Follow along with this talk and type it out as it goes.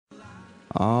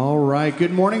All right.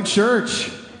 Good morning,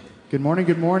 church. Good morning,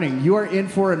 good morning. You are in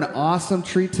for an awesome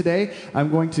treat today. I'm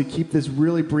going to keep this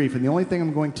really brief, and the only thing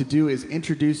I'm going to do is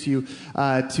introduce you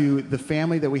to the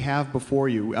family that we have before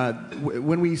you.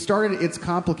 When we started It's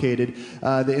Complicated,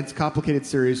 the It's Complicated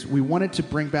series, we wanted to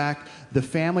bring back the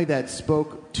family that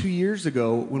spoke 2 years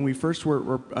ago when we first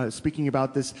were speaking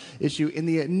about this issue in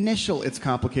the initial It's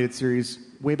Complicated series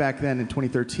way back then in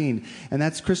 2013. And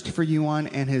that's Christopher Yuan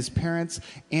and his parents,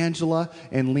 Angela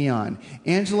and Leon.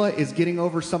 Angela is getting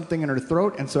over something in her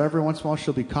throat, and so every once in a while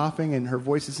she'll be coughing, and her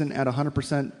voice isn't at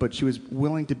 100%, but she was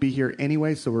willing to be here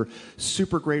anyway, so we're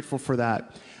super grateful for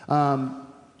that.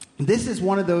 This is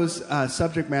one of those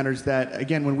subject matters that,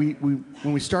 again, when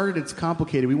we started It's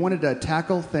Complicated, we wanted to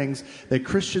tackle things that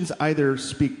Christians either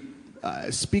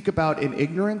speak about in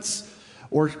ignorance,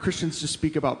 or Christians just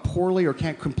speak about poorly or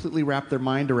can't completely wrap their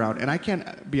mind around. And I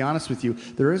can't be honest with you,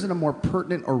 there isn't a more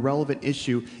pertinent or relevant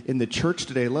issue in the church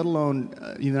today, let alone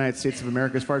the United States of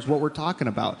America, as far as what we're talking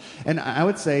about. And I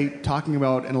would say talking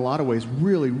about, in a lot of ways,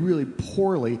 really, really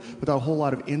poorly without a whole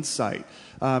lot of insight.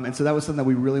 And so that was something that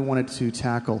we really wanted to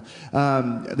tackle.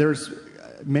 There's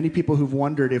many people who've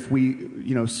wondered if we,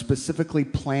 specifically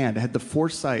had the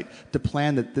foresight to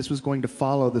plan that this was going to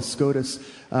follow the SCOTUS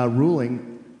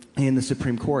ruling in the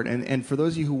Supreme Court. And for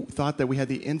those of you who thought that we had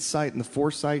the insight and the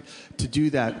foresight to do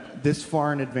that this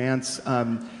far in advance,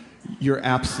 you're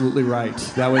absolutely right.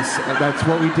 That's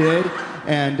what we did,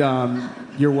 and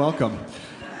you're welcome.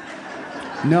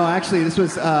 No, actually, this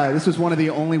was one of the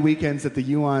only weekends that the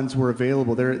Yuans were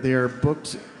available. They are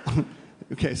booked.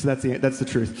 Okay, so that's the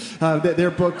truth.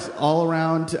 They're booked all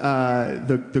around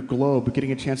the globe,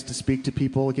 getting a chance to speak to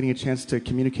people, getting a chance to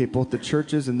communicate both the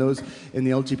churches and those in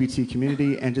the LGBT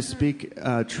community, and just speak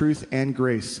truth and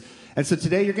grace. And so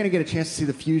today you're going to get a chance to see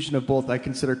the fusion of both. I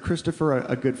consider Christopher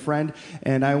a good friend,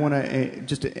 and I want to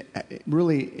just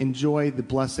really enjoy the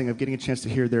blessing of getting a chance to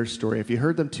hear their story. If you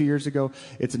heard them 2 years ago,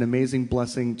 it's an amazing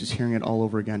blessing just hearing it all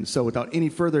over again. So without any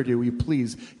further ado, will you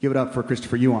please give it up for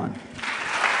Christopher Yuan.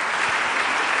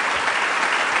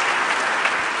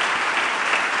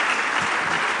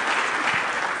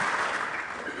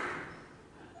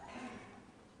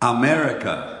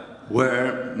 America,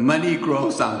 where money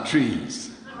grows on trees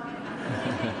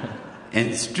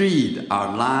and streets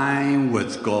are lined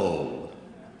with gold.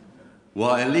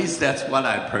 Well, at least that's what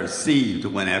I perceived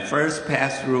when I first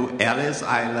passed through Ellis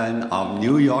Island of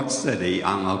New York City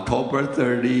on October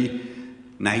 30,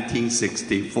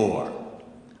 1964.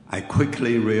 I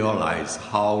quickly realized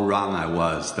how wrong I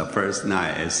was the first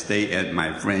night I stayed at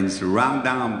my friend's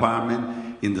rundown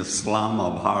apartment in the slum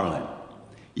of Harlem.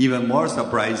 Even more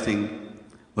surprising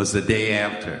was the day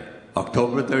after,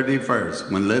 October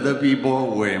 31st, when little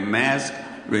people wear masks,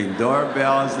 ring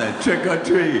doorbells, and trick or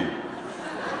treat.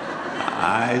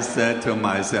 I said to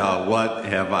myself, what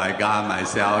have I got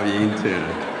myself into?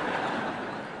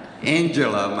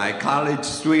 Angela, my college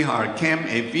sweetheart, came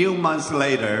a few months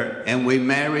later, and we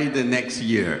married the next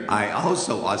year. I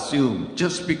also assumed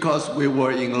just because we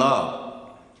were in love,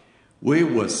 we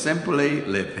would simply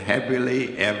live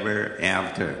happily ever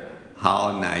after.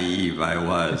 How naive I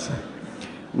was.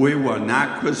 We were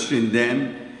not Christian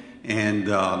then, and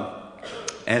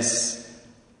as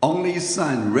only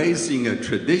son raising a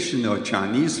traditional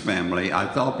Chinese family, I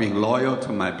thought being loyal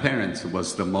to my parents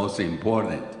was the most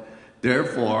important.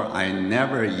 Therefore, I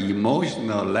never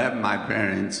emotionally left my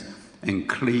parents and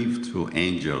cleaved to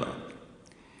Angela.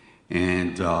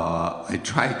 And I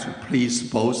tried to please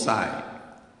both sides,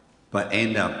 but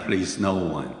ended up please no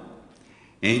one.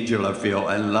 Angela fell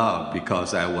in love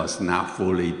because I was not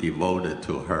fully devoted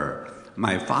to her.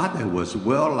 My father was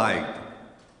well-liked,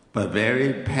 but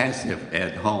very passive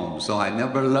at home, so I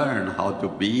never learned how to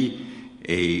be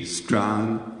a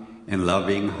strong and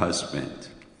loving husband.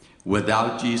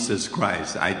 Without Jesus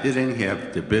Christ, I didn't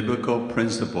have the biblical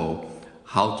principle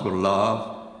how to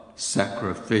love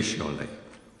sacrificially.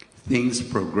 Things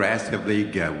progressively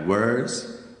get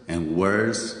worse and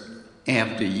worse.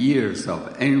 After years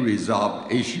of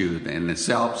unresolved issues and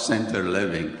self-centered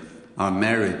living, our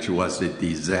marriage was a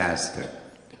disaster.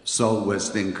 So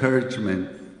with the encouragement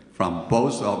from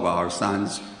both of our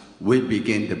sons, we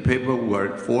began the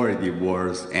paperwork for a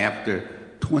divorce after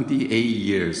 28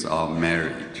 years of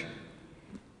marriage.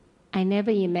 I never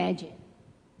imagined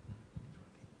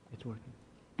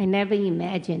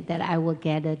that I would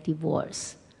get a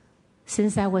divorce.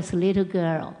 Since I was a little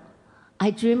girl, I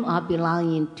dreamed of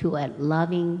belonging to a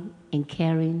loving and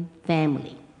caring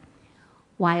family.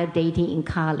 While dating in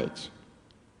college,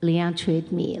 Leon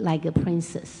treated me like a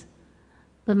princess.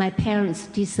 But my parents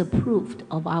disapproved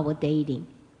of our dating,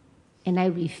 and I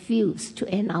refused to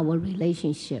end our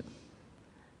relationship.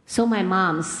 So my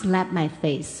mom slapped my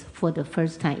face for the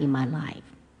first time in my life.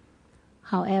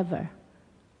 However,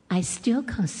 I still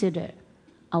consider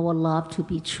our love to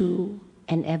be true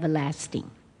and everlasting.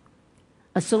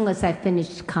 As soon as I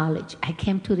finished college, I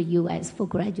came to the U.S. for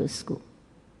graduate school.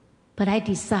 But I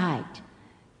decided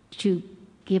to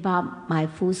give up my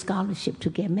full scholarship to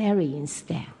get married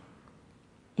instead.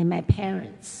 And my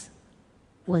parents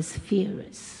was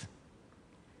furious.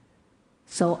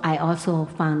 So I also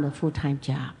found a full-time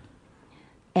job.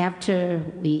 After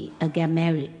we got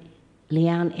married,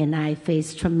 Leon and I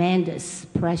faced tremendous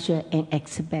pressure and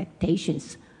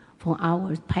expectations from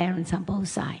our parents on both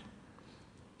sides,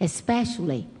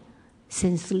 especially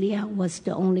since Leon was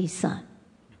the only son.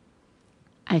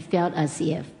 I felt as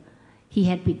if he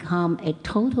had become a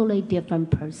totally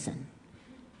different person,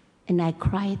 and I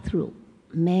cried through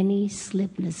many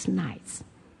sleepless nights.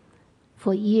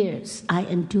 For years, I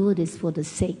endured this for the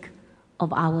sake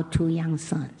of our two young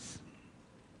sons.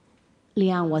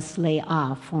 Leon was laid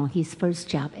off from his first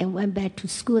job and went back to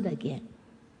school again.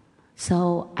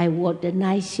 So I worked the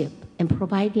night shift and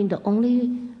providing the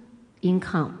only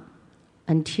income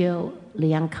until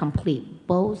Leon completed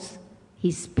both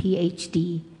his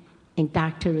PhD and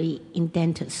doctorate in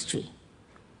dentistry.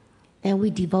 And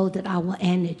we devoted our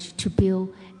energy to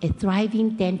build a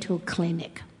thriving dental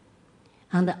clinic.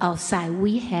 On the outside,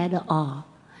 we had a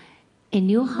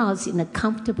new house in a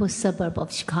comfortable suburb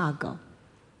of Chicago,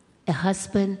 a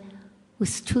husband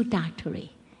with 2 doctorates,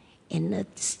 and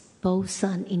both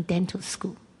sons in dental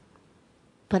school.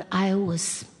 But I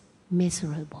was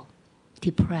miserable,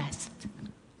 depressed,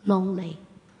 lonely,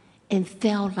 and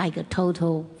felt like a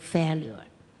total failure.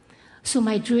 So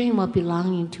my dream of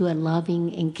belonging to a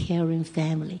loving and caring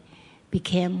family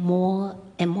became more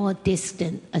and more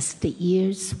distant as the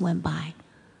years went by.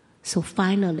 So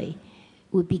finally,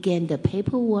 we began the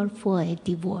paperwork for a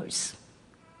divorce.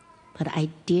 But I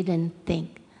didn't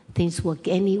think things would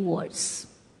get any worse.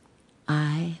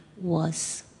 I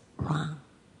was wrong.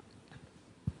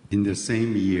 In the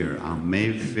same year, on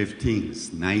May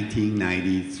 15th,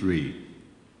 1993,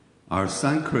 our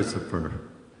son Christopher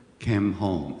came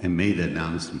home and made an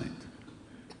announcement.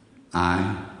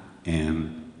 I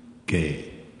am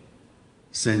gay.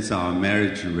 Since our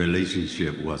marriage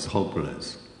relationship was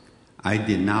hopeless, I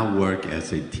did not work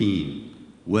as a team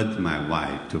with my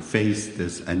wife to face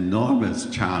this enormous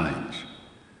challenge.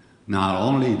 Not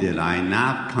only did I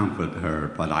not comfort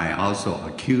her, but I also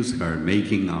accused her of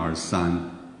making our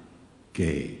son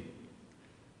gay.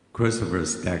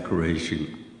 Christopher's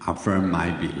declaration affirmed my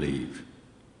belief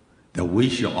that we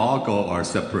should all go our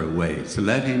separate ways.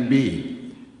 Let him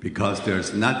be, because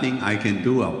there's nothing I can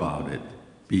do about it.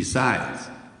 Besides,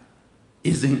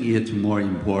 isn't it more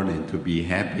important to be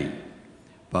happy?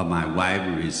 But my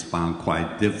wife responded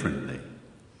quite differently.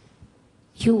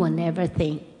 You will never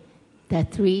think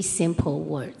that 3 simple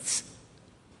words,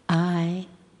 I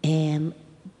am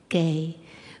gay,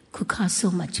 could cause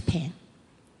so much pain.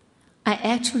 I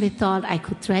actually thought I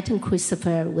could threaten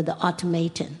Christopher with the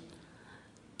ultimatum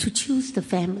to choose the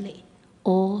family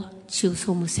or choose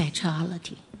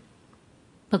homosexuality.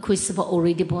 But Christopher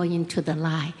already bought into the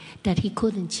lie that he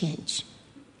couldn't change,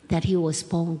 that he was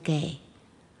born gay.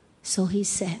 So he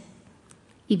said,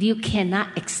 if you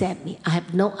cannot accept me, I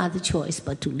have no other choice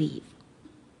but to leave.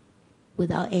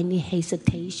 Without any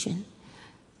hesitation,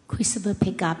 Christopher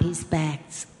picked up his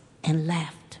bags and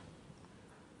left.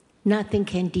 Nothing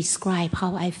can describe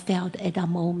how I felt at that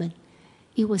moment.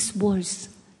 It was worse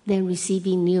than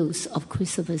receiving news of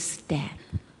Christopher's death.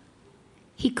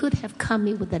 He could have come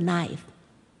in with a knife,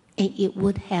 and it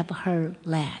would have hurt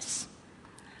less.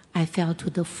 I fell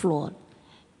to the floor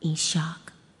in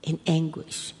shock and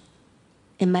anguish,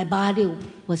 and my body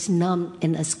was numb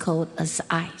and as cold as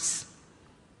ice.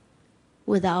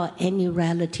 Without any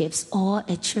relatives or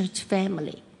a church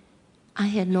family, I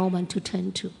had no one to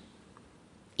turn to.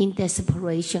 In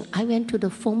desperation, I went to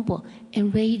the phone book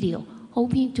and radio,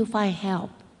 hoping to find help,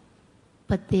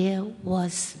 but there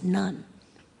was none.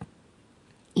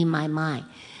 In my mind,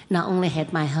 not only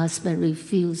had my husband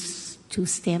refused to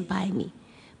stand by me,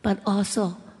 but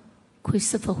also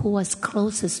Christopher, who was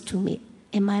closest to me,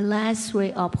 and my last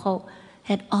ray of hope,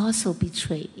 had also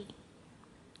betrayed me.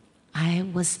 I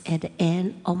was at the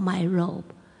end of my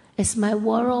rope as my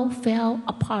world fell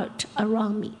apart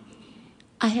around me.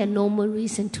 I had no more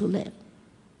reason to live.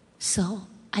 So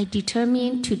I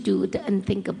determined to do the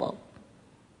unthinkable.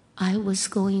 I was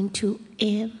going to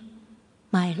end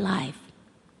my life.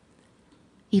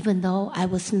 Even though I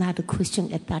was not a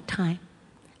Christian at that time,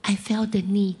 I felt the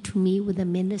need to meet with a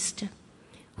minister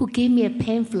who gave me a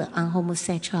pamphlet on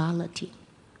homosexuality.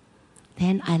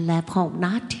 Then I left home,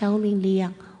 not telling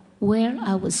Leon where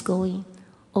I was going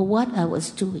or what I was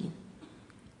doing.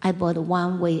 I bought a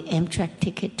one-way Amtrak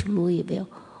ticket to Louisville,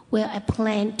 where I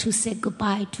planned to say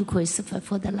goodbye to Christopher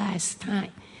for the last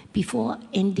time before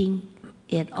ending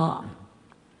it all.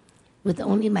 With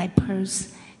only my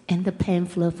purse and the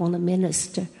pamphlet from the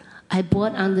minister, I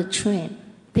bought on the train,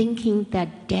 thinking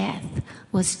that death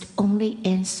was the only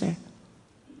answer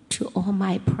to all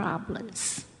my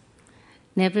problems.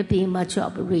 Never being much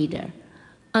of a reader,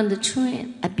 on the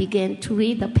train, I began to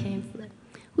read the pamphlet,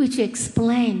 which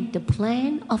explained the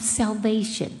plan of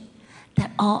salvation,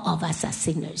 that all of us are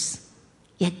sinners,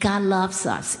 yet God loves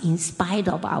us in spite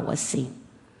of our sin.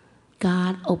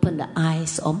 God opened the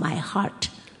eyes of my heart.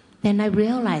 Then I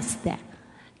realized that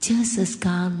just as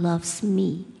God loves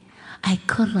me, I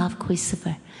could love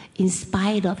Christopher in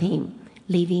spite of him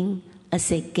living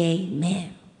as a gay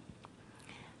man.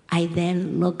 I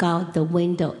then look out the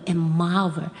window and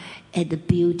marvel at the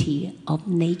beauty of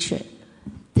nature.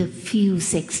 The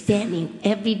views extending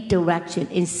every direction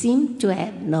and seem to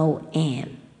have no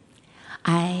end.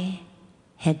 I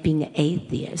had been an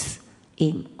atheist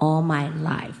in all my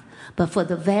life, but for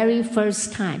the very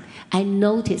first time, I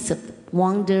noticed the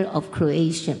wonder of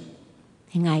creation,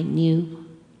 and I knew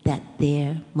that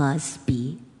there must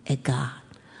be a God.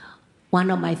 One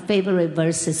of my favorite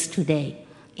verses today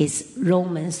is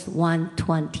Romans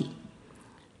 1:20.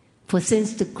 For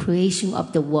since the creation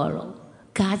of the world,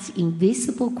 God's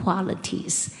invisible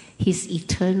qualities, his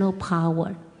eternal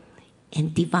power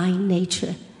and divine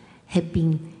nature have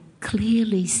been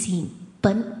clearly seen,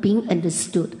 but being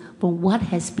understood from what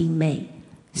has been made,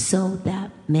 so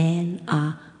that men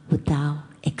are without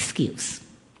excuse.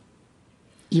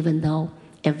 Even though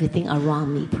everything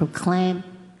around me proclaimed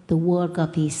the work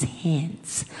of his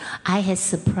hands, I had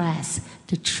suppressed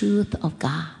the truth of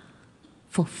God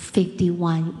for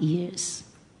 51 years.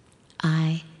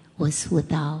 I was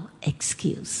without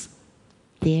excuse.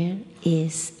 There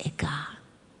is a God.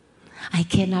 I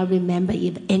cannot remember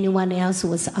if anyone else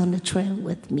was on the train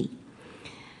with me,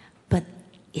 but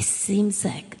it seems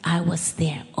like I was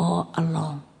there all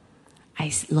alone.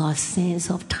 I lost sense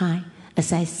of time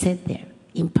as I sat there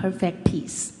in perfect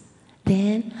peace.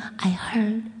 Then I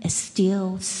heard a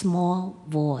still small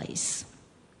voice.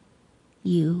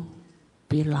 You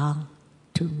belong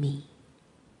to me.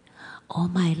 All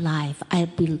my life,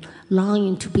 I've been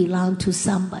longing to belong to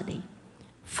somebody.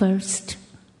 First,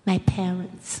 my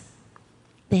parents.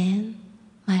 Then,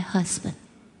 my husband.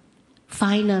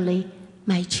 Finally,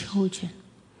 my children.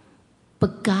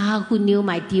 But God, who knew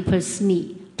my deepest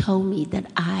need, told me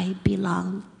that I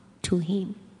belong to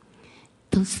him.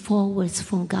 Those 4 words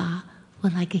from God were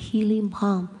like a healing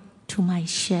balm to my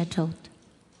shattered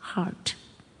heart.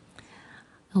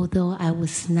 Although I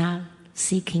was not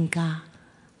seeking God,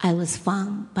 I was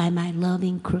found by my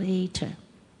loving Creator.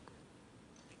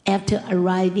 After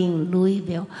arriving in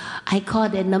Louisville, I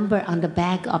called a number on the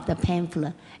back of the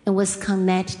pamphlet and was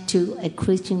connected to a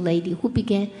Christian lady who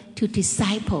began to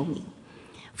disciple me.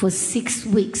 For 6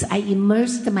 weeks, I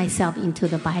immersed myself into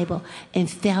the Bible and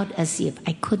felt as if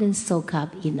I couldn't soak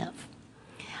up enough.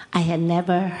 I had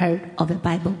never heard of a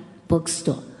Bible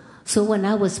bookstore, so when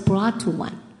I was brought to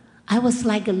one, I was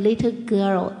like a little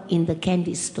girl in the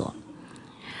candy store.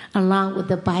 Along with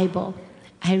the Bible,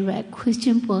 I read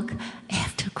Christian book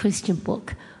after Christian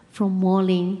book from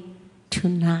morning to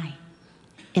night.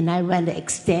 And I ran the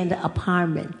extended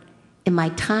apartment. And my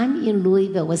time in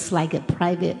Louisville was like a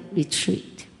private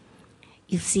retreat.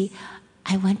 You see,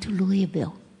 I went to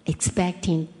Louisville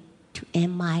expecting to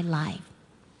end my life.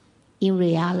 In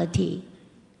reality,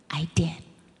 I did.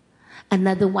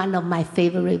 Another one of my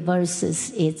favorite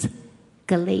verses is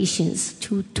Galatians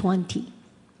 2:20.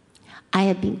 I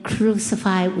have been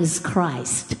crucified with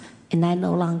Christ, and I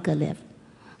no longer live.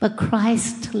 But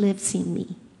Christ lives in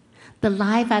me. The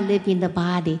life I live in the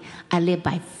body, I live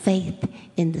by faith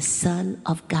in the Son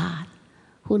of God,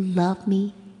 who loved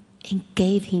me and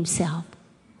gave himself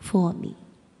for me.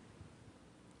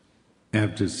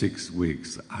 After 6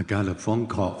 weeks, I got a phone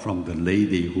call from the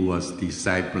lady who was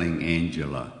discipling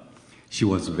Angela. She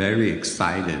was very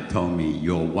excited, told me,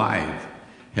 your wife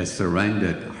has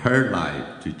surrendered her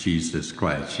life to Jesus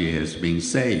Christ. She has been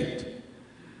saved.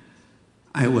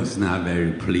 I was not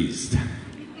very pleased.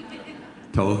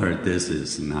 Told her this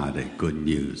is not a good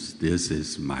news. This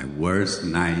is my worst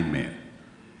nightmare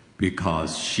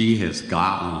because she has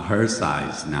God on her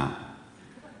side now.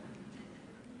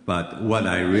 But what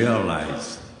I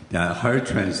realized that her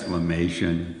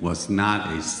transformation was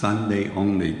not a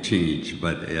Sunday-only change,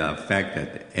 but it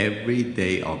affected every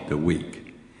day of the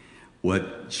week.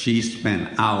 What she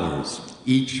spent hours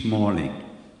each morning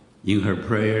in her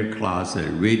prayer closet,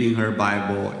 reading her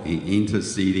Bible and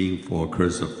interceding for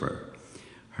Christopher.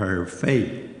 Her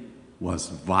faith was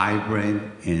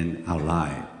vibrant and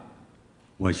alive.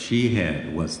 What she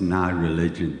had was not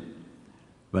religion,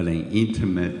 but an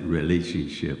intimate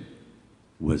relationship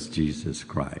with Jesus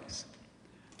Christ.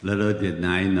 Little did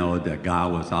I know that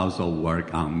God was also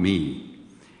working on me.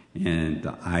 And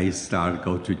I started to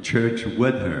go to church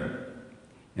with her.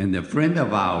 And a friend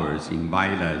of ours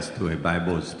invited us to a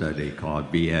Bible study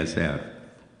called BSF,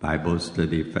 Bible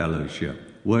Study Fellowship,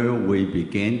 where we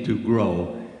began to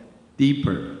grow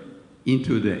deeper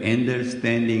into the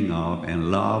understanding of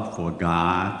and love for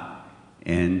God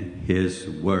and His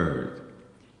Word.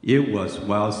 It was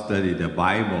well studied, the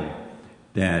Bible,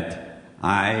 that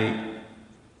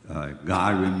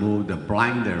God removed the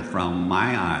blinder from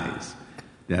my eyes,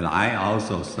 that I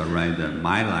also surrendered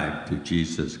my life to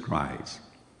Jesus Christ.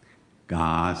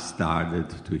 God started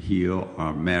to heal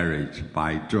our marriage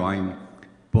by drawing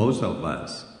both of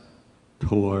us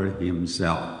toward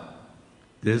Himself.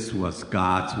 This was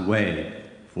God's way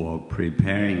for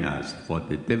preparing us for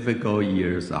the difficult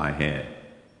years ahead,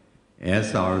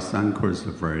 as our son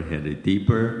Christopher headed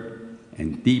deeper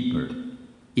and deeper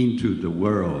into the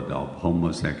world of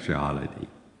homosexuality.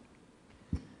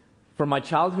 From my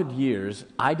childhood years,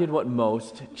 I did what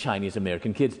most Chinese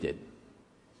American kids did.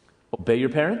 Obey your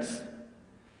parents,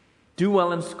 do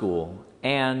well in school,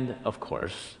 and, of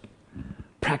course,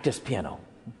 practice piano.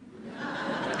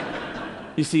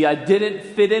 You see, I didn't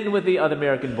fit in with the other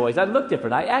American boys. I looked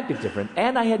different, I acted different,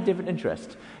 and I had different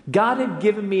interests. God had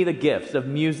given me the gifts of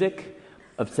music,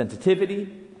 of sensitivity,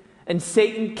 and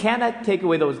Satan cannot take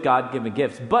away those God-given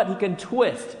gifts, but he can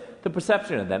twist the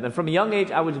perception of them. And from a young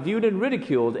age, I was viewed and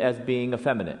ridiculed as being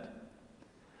effeminate.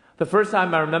 The first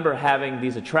time I remember having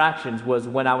these attractions was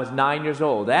when I was 9 years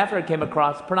old, after I came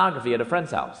across pornography at a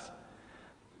friend's house.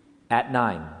 At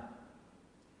 9.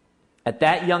 At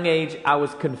that young age, I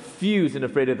was confused and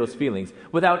afraid of those feelings.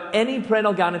 Without any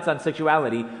parental guidance on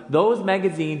sexuality, those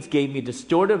magazines gave me a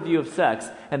distorted view of sex,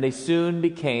 and they soon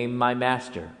became my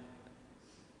master.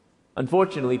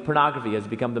 Unfortunately, pornography has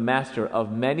become the master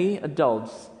of many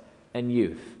adults and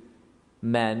youth,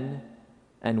 men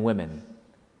and women.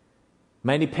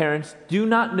 Many parents do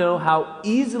not know how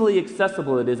easily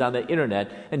accessible it is on the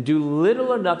internet and do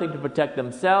little or nothing to protect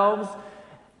themselves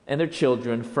and their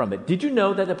children from it. Did you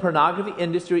know that the pornography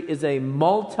industry is a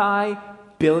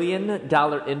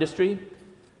multi-billion-dollar industry?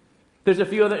 There's a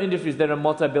few other industries that are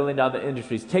multi-billion-dollar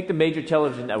industries. Take the major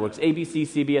television networks, ABC,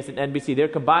 CBS, and NBC. Their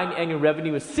combined annual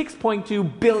revenue is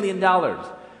 $6.2 billion.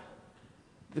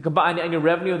 The combined annual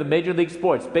revenue of the major league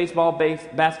sports, baseball,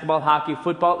 basketball, hockey,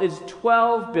 football, is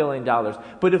 $12 billion.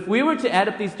 But if we were to add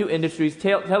up these two industries,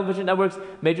 television networks,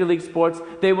 major league sports,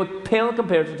 they would pale in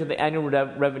comparison to the annual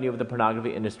revenue of the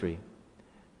pornography industry.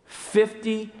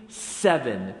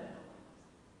 $57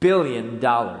 billion.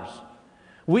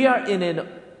 We are in an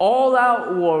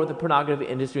all-out war with the pornography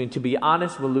industry, and to be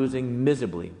honest, we're losing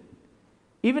miserably.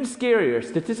 Even scarier,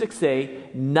 statistics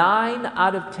say 9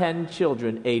 out of 10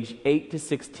 children aged 8 to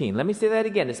 16. Let me say that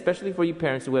again, especially for you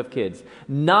parents who have kids.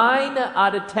 9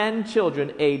 out of 10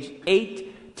 children aged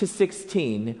 8 to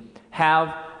 16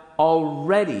 have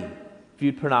already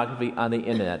viewed pornography on the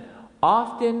internet,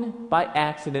 often by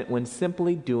accident when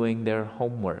simply doing their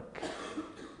homework.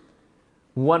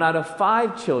 1 out of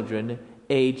 5 children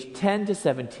aged 10 to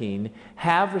 17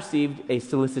 have received a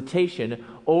solicitation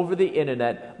over the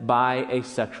internet by a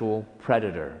sexual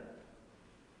predator.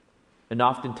 And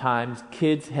oftentimes,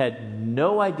 kids had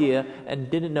no idea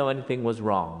and didn't know anything was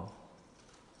wrong.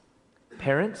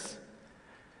 Parents,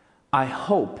 I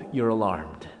hope you're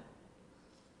alarmed.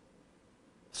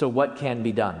 So what can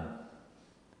be done?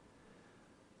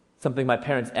 Something my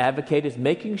parents advocate is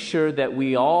making sure that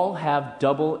we all have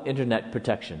double internet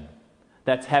protection.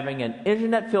 That's having an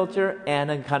internet filter and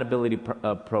an accountability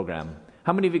program.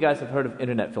 How many of you guys have heard of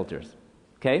internet filters?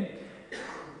 Okay?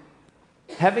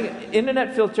 Having an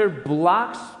internet filter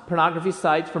blocks pornography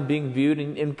sites from being viewed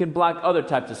and can block other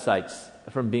types of sites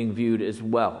from being viewed as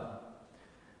well.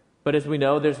 But as we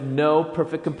know, there's no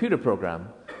perfect computer program.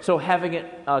 So having an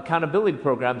accountability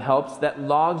program helps that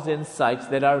logs in sites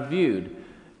that are viewed.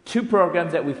 2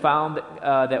 programs that we found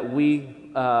that we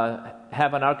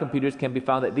have on our computers can be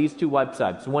found at these 2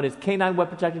 websites. One is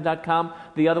k9webprotection.com.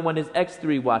 The other one is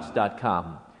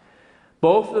x3watch.com.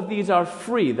 Both of these are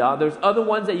free. There's other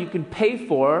ones that you can pay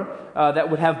for that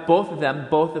would have both of them,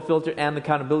 both the filter and the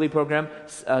accountability program.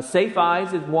 Safe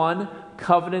Eyes is one.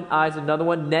 Covenant Eyes is another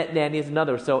one. Net Nanny is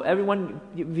another. So everyone,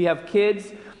 if you have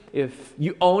kids, if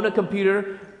you own a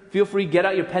computer, feel free, get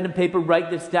out your pen and paper,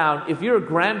 write this down. If you're a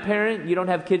grandparent, you don't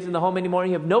have kids in the home anymore,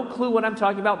 you have no clue what I'm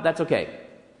talking about, that's okay.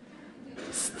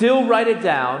 Still write it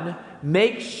down.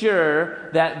 Make sure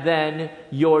that then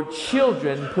your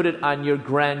children put it on your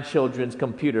grandchildren's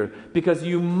computer. Because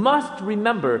you must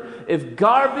remember, if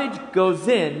garbage goes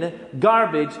in,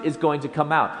 garbage is going to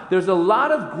come out. There's a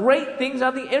lot of great things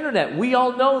on the internet. We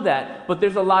all know that. But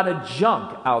there's a lot of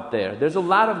junk out there. There's a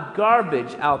lot of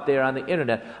garbage out there on the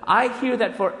internet. I hear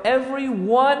that for every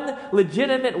one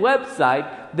legitimate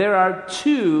website, there are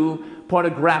 2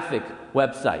 pornographic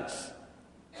websites.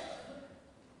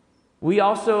 We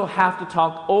also have to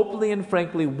talk openly and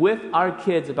frankly with our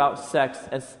kids about sex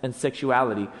and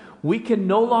sexuality. We can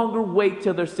no longer wait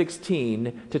till they're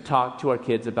 16 to talk to our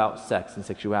kids about sex and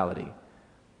sexuality.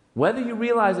 Whether you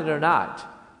realize it or not,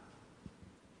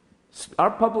 our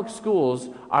public schools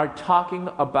are talking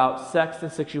about sex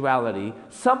and sexuality,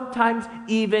 sometimes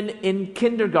even in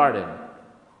kindergarten.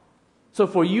 So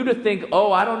for you to think,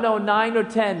 oh, I don't know, 9 or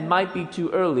 10 might be too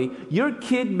early, your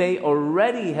kid may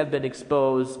already have been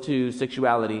exposed to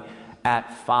sexuality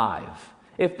at 5.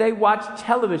 If they watch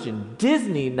television,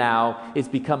 Disney now is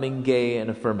becoming gay and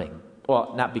affirming.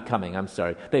 Well, not becoming, I'm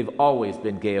sorry. They've always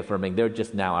been gay affirming. They're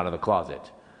just now out of the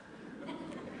closet.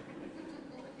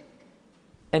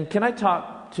 And can I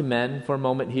talk to men for a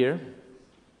moment here?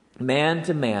 Man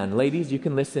to man. Ladies, you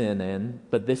can listen in,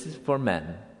 but this is for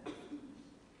men.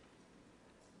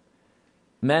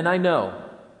 Men, I know,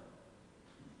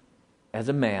 as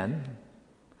a man,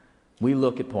 we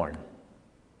look at porn.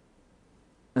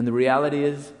 And the reality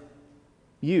is,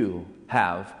 you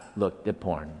have looked at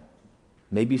porn.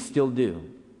 Maybe still do.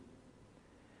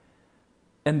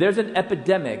 And there's an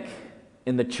epidemic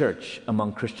in the church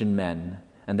among Christian men,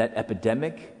 and that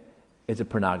epidemic is a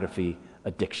pornography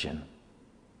addiction.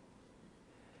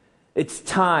 It's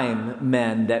time,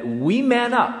 men, that we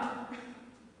man up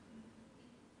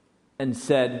and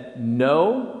said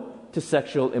no to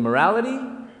sexual immorality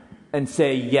and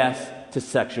say yes to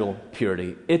sexual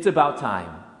purity. It's about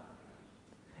time.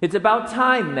 It's about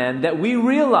time, men, that we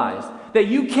realize that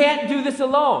you can't do this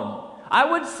alone. I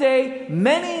would say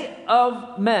many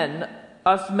of men,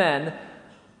 us men,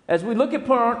 as we look at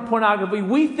pornography,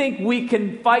 we think we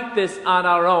can fight this on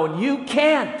our own. You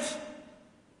can't.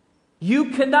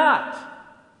 You cannot.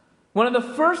 One of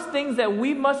the first things that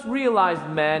we must realize,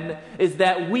 men, is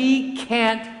that we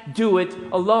can't do it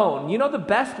alone. You know, the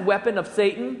best weapon of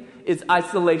Satan is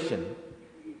isolation.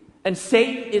 And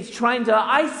Satan is trying to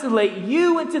isolate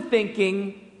you into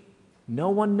thinking no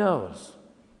one knows.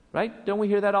 Right? Don't we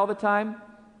hear that all the time?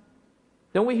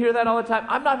 Don't we hear that all the time?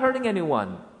 I'm not hurting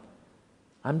anyone.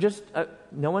 I'm just,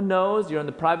 no one knows. You're in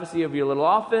the privacy of your little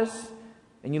office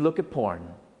and you look at porn.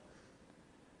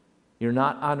 You're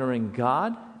not honoring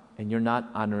God. And you're not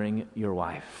honoring your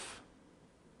wife.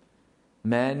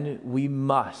 Men, we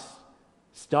must,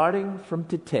 starting from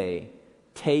today,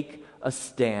 take a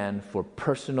stand for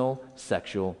personal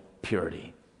sexual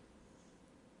purity.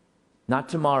 Not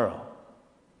tomorrow.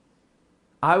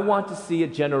 I want to see a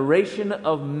generation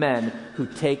of men who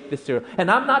take this seriously.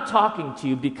 And I'm not talking to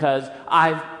you because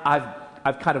I've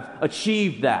kind of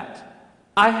achieved that.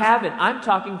 I haven't. I'm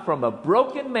talking from a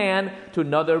broken man to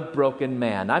another broken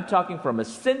man. I'm talking from a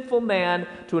sinful man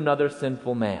to another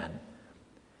sinful man.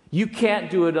 You can't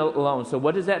do it alone. So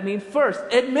what does that mean? First,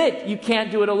 admit you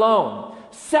can't do it alone.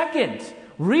 Second,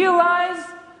 realize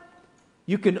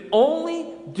you can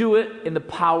only do it in the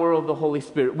power of the Holy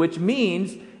Spirit, which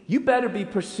means you better be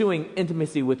pursuing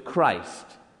intimacy with Christ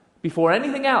before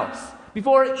anything else.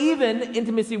 Before even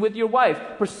intimacy with your wife.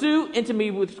 Pursue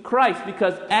intimacy with Christ,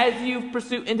 because as you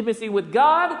pursue intimacy with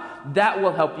God, that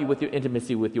will help you with your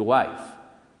intimacy with your wife.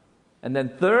 And then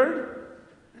third,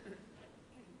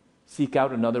 seek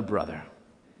out another brother.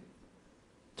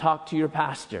 Talk to your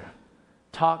pastor.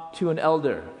 Talk to an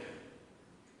elder.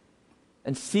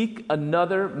 And seek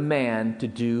another man to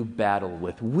do battle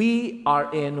with. We are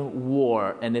in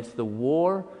war, and it's the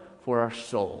war for our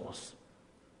souls.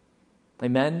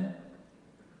 Amen?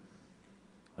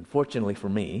 Unfortunately for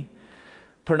me,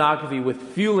 pornography was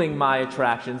fueling my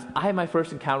attractions. I had my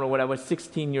first encounter when I was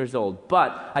 16 years old,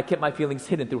 but I kept my feelings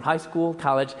hidden through high school,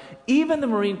 college, even the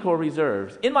Marine Corps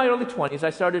Reserves. In my early 20s, I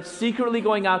started secretly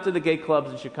going out to the gay clubs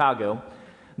in Chicago.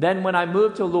 Then when I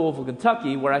moved to Louisville,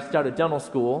 Kentucky, where I started dental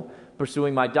school,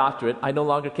 pursuing my doctorate, I no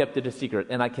longer kept it a secret,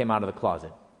 and I came out of the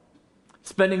closet.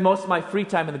 Spending most of my free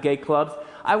time in the gay clubs,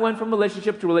 I went from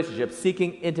relationship to relationship,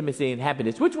 seeking intimacy and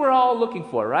happiness, which we're all looking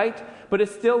for, right? But it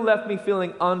still left me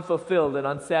feeling unfulfilled and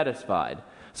unsatisfied.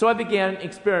 So I began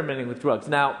experimenting with drugs.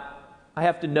 Now, I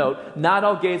have to note, not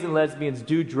all gays and lesbians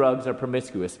do drugs or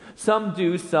promiscuous. Some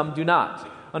do, some do not.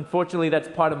 Unfortunately, that's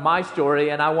part of my story,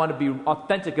 and I want to be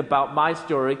authentic about my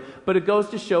story. But it goes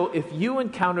to show if you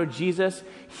encounter Jesus,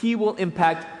 he will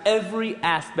impact every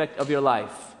aspect of your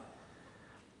life.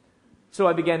 So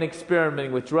I began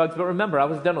experimenting with drugs, but remember, I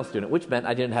was a dental student, which meant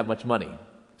I didn't have much money.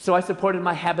 So I supported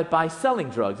my habit by selling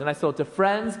drugs, and I sold to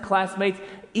friends, classmates,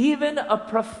 even a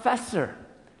professor.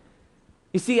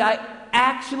 You see, I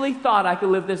actually thought I could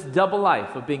live this double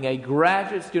life of being a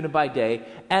graduate student by day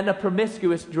and a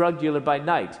promiscuous drug dealer by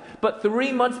night. But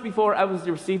 3 months before I was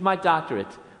to receive my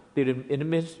doctorate, the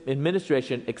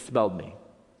administration expelled me.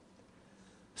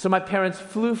 So my parents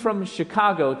flew from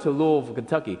Chicago to Louisville,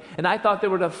 Kentucky, and I thought they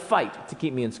were going to fight to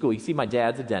keep me in school. You see, my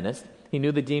dad's a dentist. He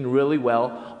knew the dean really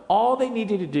well. All they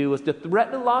needed to do was to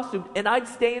threaten a lawsuit, and I'd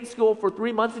stay in school for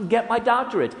 3 months and get my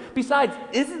doctorate. Besides,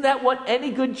 isn't that what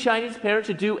any good Chinese parent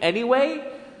should do anyway?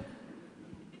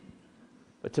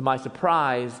 But to my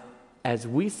surprise, as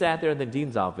we sat there in the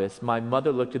dean's office, my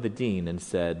mother looked at the dean and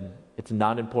said, "It's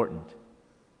not important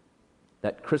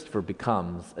that Christopher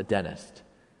becomes a dentist.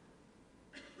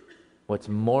 What's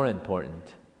more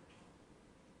important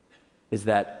is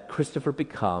that Christopher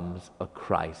becomes a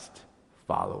Christ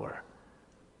follower."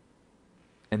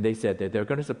 And they said that they're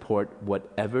going to support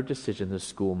whatever decision the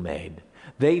school made.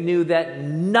 They knew that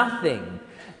nothing,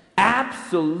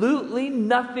 absolutely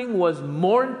nothing, was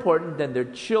more important than their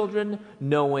children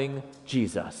knowing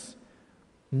Jesus.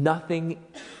 Nothing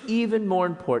even more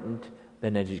important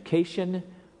than education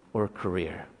or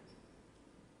career.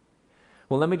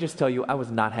 Well, let me just tell you, I was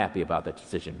not happy about that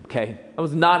decision, okay? I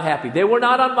was not happy. They were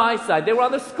not on my side. They were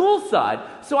on the school side.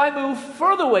 So I moved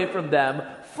further away from them,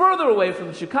 further away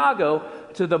from Chicago,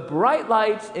 to the bright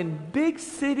lights in big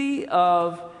city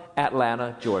of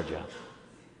Atlanta, Georgia.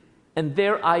 And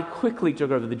there I quickly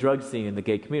took over the drug scene in the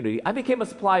gay community. I became a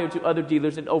supplier to other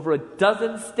dealers in over a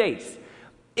dozen states.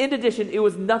 In addition, it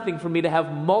was nothing for me to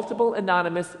have multiple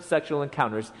anonymous sexual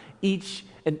encounters each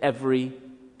and every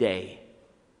day.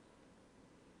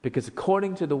 Because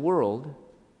according to the world,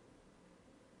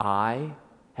 I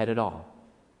had it all.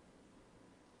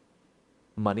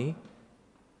 Money,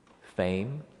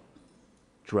 fame,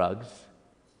 drugs,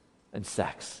 and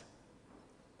sex.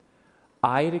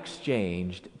 I had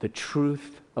exchanged the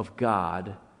truth of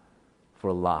God for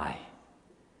a lie.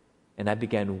 And I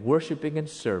began worshiping and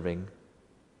serving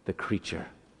the creature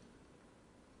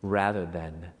rather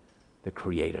than the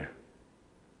Creator.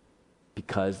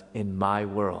 Because in my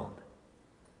world,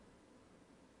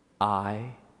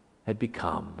 I had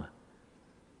become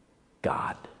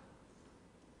God.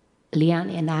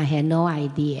 Leon and I had no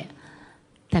idea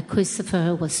that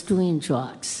Christopher was doing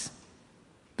drugs.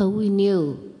 But we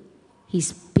knew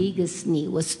his biggest need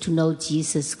was to know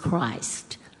Jesus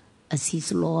Christ as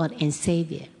his Lord and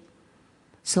Savior.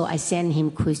 So I sent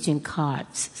him Christian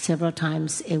cards several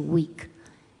times a week.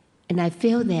 And I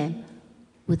filled them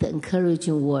with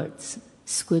encouraging words,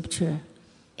 scripture,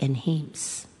 and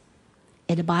hymns.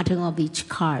 At the bottom of each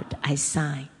card, I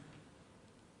signed,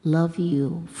 "Love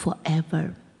you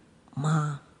forever,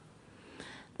 Mom."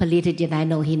 But little did I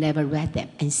know he never read them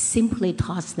and simply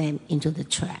tossed them into the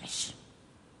trash.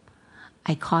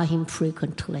 I called him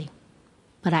frequently,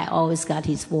 but I always got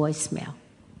his voicemail.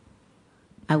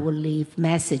 I would leave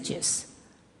messages,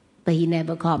 but he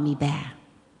never called me back.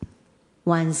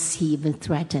 Once he even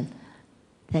threatened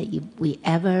that if we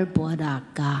ever brought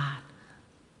out God,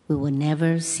 we will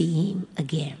never see him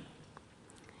again.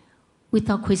 We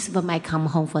thought Christopher might come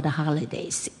home for the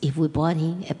holidays if we bought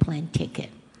him a plane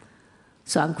ticket.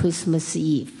 So on Christmas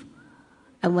Eve,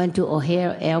 I went to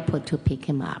O'Hare Airport to pick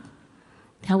him up.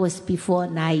 That was before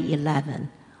 9/11,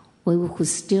 when we could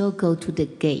still go to the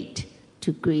gate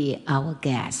to greet our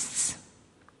guests.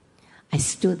 I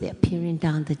stood there peering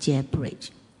down the jet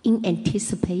bridge in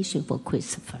anticipation for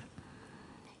Christopher.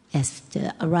 As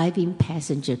the arriving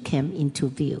passenger came into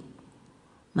view,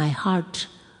 my heart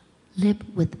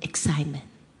leaped with excitement,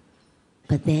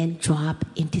 but then dropped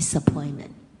in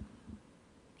disappointment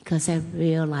because I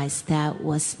realized that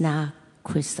was not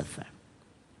Christopher.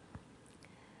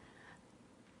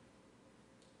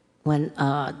 When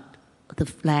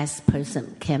the last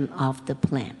person came off the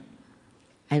plane,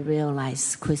 I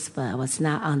realized Christopher was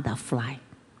not on the flight.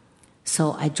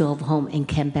 So I drove home and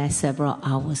came back several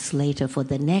hours later for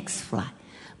the next flight,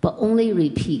 but only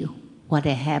repeat what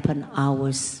had happened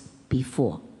hours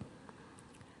before.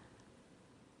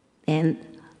 And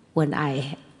when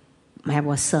I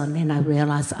was son, and I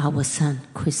realized our son,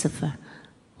 Christopher,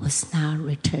 was not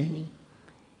returning.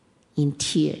 In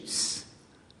tears,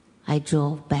 I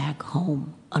drove back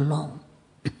home alone.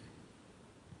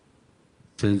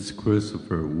 Since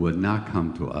Christopher would not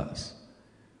come to us,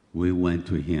 we went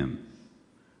to him.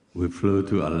 We flew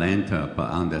to Atlanta,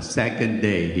 but on the second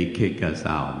day, he kicked us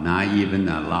out, not even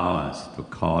allow us to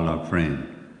call a friend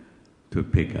to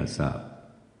pick us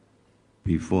up.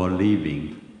 Before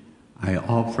leaving, I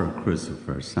offered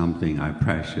Christopher something I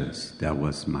precious. That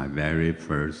was my very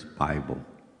first Bible.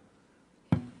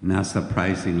 Not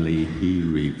surprisingly, he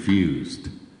refused,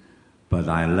 but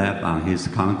I left on his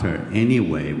counter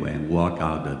anyway and walked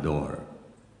out the door.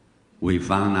 We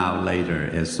found out later,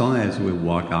 as soon as we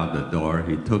walked out the door,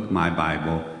 he took my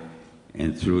Bible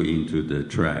and threw it into the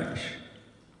trash.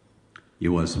 It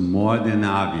was more than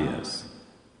obvious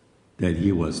that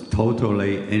he was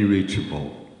totally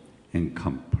unreachable and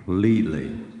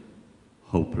completely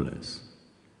hopeless.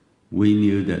 We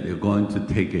knew that it was going to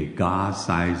take a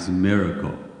God-sized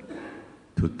miracle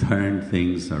to turn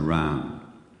things around.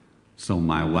 So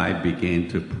my wife began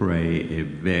to pray a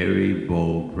very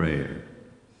bold prayer.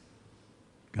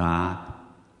 God,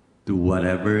 do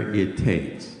whatever it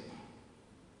takes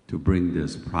to bring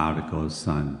this prodigal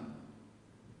son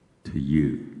to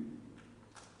you.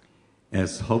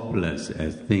 As hopeless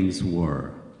as things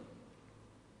were,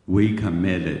 we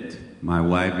committed, my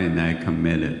wife and I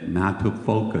committed, not to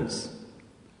focus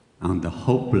on the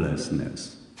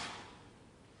hopelessness,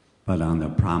 but on the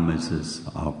promises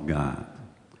of God.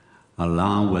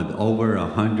 Along with over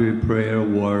 100 prayer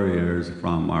warriors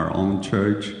from our own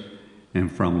church and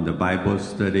from the Bible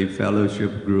Study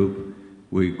Fellowship group,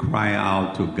 we cry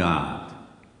out to God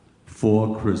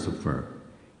for Christopher.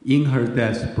 In her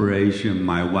desperation,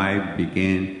 my wife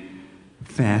began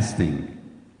fasting.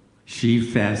 She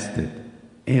fasted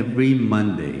every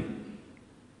Monday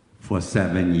for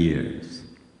 7 years,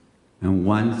 and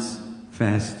once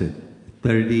fasted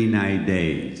 39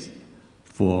 days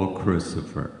for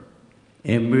Christopher.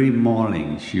 Every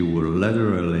morning, she would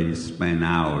literally spend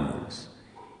hours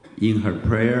in her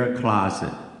prayer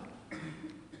closet,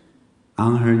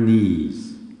 on her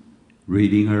knees,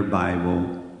 reading her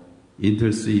Bible,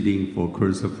 interceding for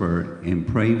Christopher, and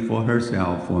praying for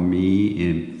herself, for me,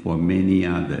 and for many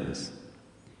others.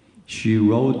 She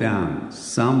wrote down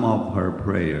some of her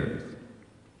prayers.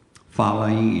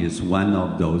 Following is one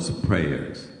of those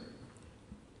prayers.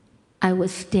 I will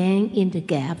stand in the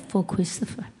gap for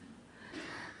Christopher.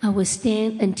 I will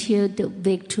stand until the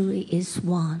victory is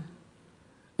won,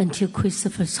 until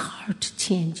Christopher's heart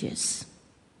changes.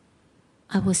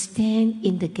 I will stand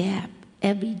in the gap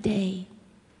every day,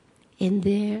 and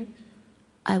there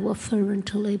I will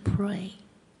fervently pray.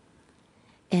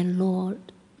 And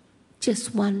Lord,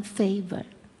 just one favor,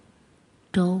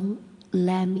 don't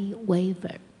let me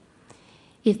waver.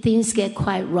 If things get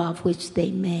quite rough, which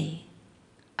they may,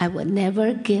 I will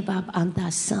never give up on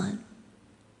that son,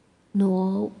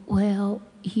 nor will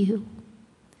you.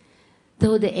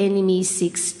 Though the enemy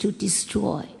seeks to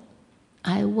destroy,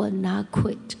 I will not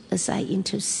quit as I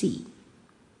intercede,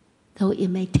 though it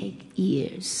may take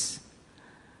years.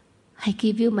 I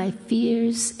give you my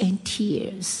fears and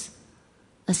tears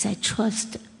as I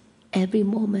trust every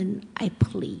moment I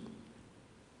plead.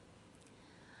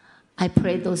 I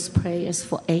prayed those prayers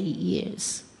for 8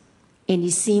 years, and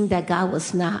it seemed that God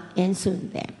was not answering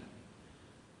them.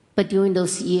 But during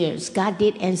those years, God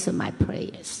did answer my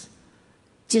prayers,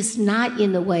 just not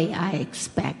in the way I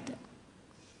expected.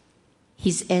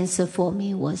 His answer for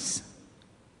me was,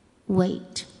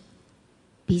 wait,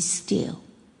 be still,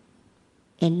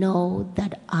 and know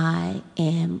that I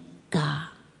am God.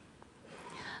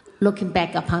 Looking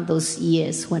back upon those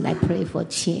years when I prayed for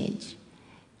change,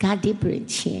 God did bring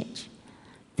change.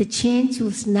 The change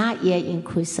was not yet in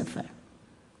Christopher,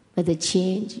 but the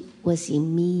change was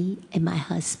in me and my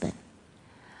husband.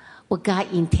 What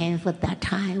God intended for that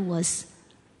time was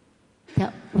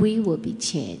that we will be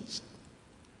changed,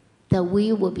 that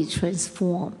we will be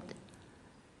transformed,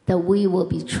 that we will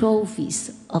be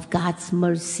trophies of God's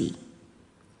mercy.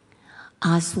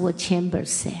 Oswald Chambers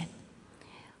said,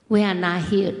 we are not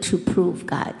here to prove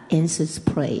God answers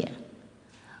prayer.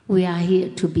 We are here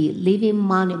to be living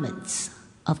monuments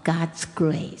of God's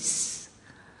grace.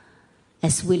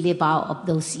 As we live out of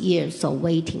those years of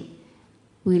waiting,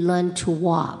 we learn to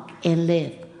walk and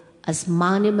live as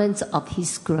monuments of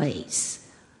His grace,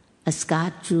 as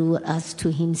God drew us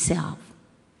to Himself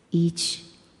each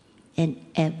and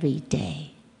every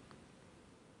day.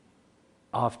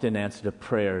 Often answer to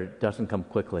prayer doesn't come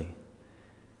quickly.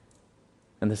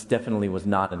 And this definitely was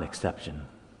not an exception.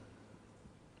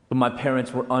 But my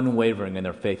parents were unwavering in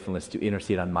their faithfulness to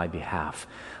intercede on my behalf.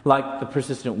 Like the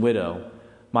persistent widow,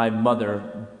 my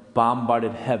mother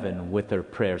bombarded heaven with her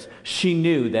prayers. She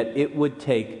knew that it would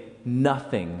take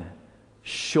nothing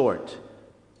short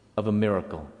of a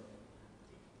miracle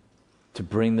to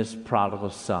bring this prodigal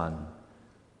son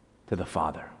to the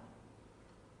Father.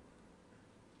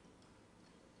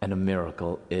 And a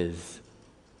miracle is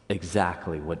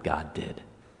exactly what God did.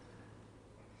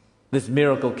 This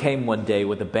miracle came one day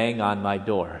with a bang on my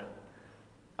door.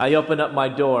 I opened up my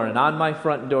door, and on my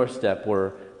front doorstep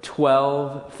were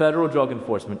 12 federal drug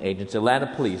enforcement agents,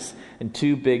 Atlanta police, and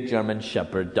 2 big German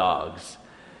Shepherd dogs.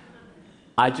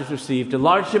 I just received a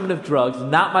large shipment of drugs,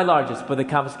 not my largest, but they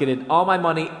confiscated all my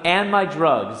money and my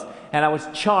drugs, and I was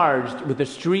charged with the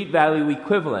street value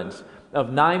equivalent of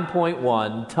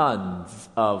 9.1 tons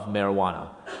of marijuana.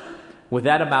 With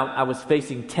that amount, I was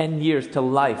facing 10 years to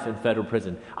life in federal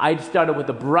prison. I had started with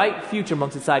a bright future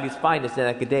among society's finest in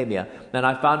academia, and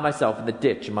I found myself in the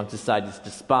ditch among society's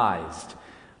despised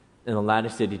in Atlanta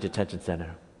City Detention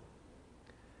Center.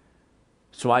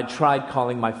 So I tried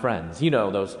calling my friends. You know,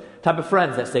 those type of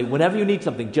friends that say, whenever you need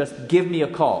something, just give me a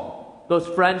call. Those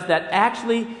friends that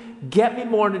actually get me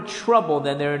more into trouble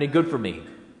than they're any good for me.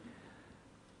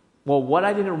 Well, what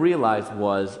I didn't realize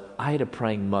was I had a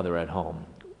praying mother at home.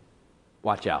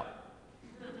 Watch out.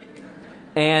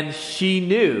 And she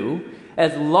knew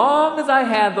as long as I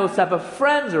had those type of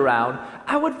friends around,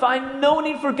 I would find no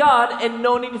need for God and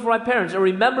no need for my parents. And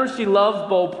remember, she loves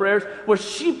bold prayers, where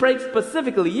she prayed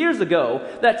specifically years ago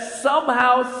that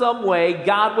somehow, some way,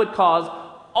 God would cause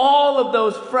all of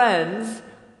those friends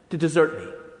to desert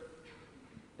me.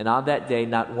 And on that day,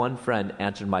 not one friend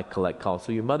answered my collect call.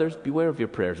 So your mothers, beware of your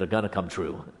prayers. They're going to come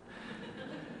true.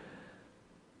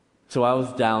 So I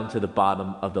was down to the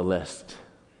bottom of the list.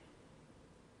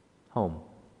 Home.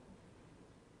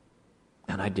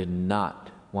 And I did not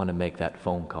want to make that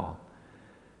phone call,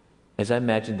 as I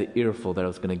imagined the earful that I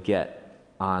was going to get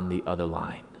on the other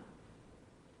line.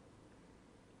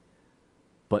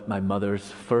 But my mother's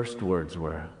first words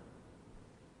were,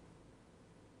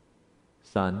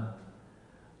 "Son,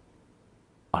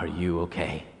 are you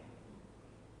okay?"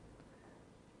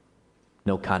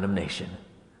 No condemnation,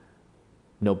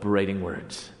 no berating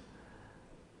words,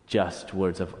 just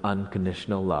words of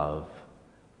unconditional love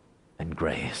and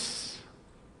grace.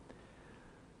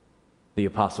 The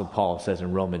Apostle Paul says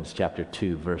in Romans chapter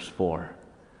 2, verse 4,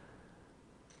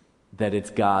 that it's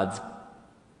God's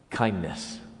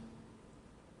kindness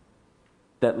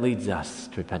that leads us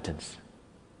to repentance.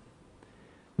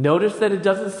 Notice that it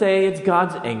doesn't say it's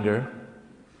God's anger.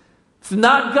 It's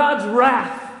not God's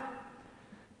wrath.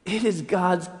 It is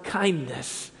God's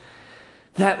kindness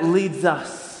that leads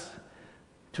us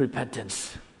to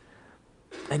repentance.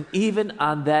 And even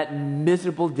on that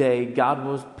miserable day, God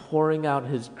was pouring out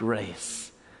His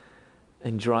grace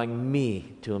and drawing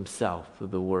me to Himself through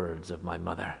the words of my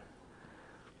mother.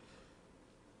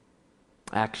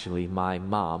 Actually, my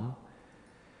mom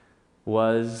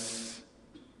was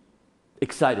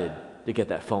excited to get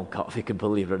that phone call, if you can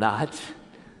believe it or not,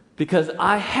 because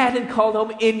I hadn't called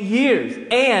home in years,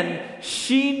 and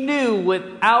she knew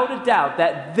without a doubt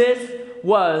that this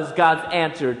was God's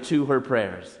answer to her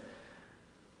prayers.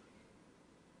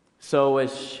 So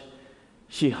as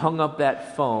she hung up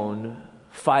that phone,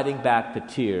 fighting back the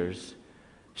tears,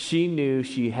 she knew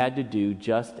she had to do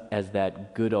just as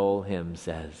that good old hymn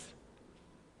says.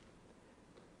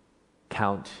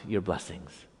 Count your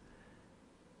blessings.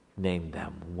 Name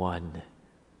them one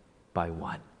by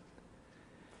one.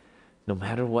 No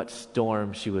matter what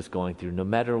storm she was going through, no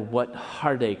matter what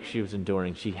heartache she was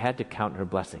enduring, she had to count her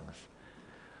blessings.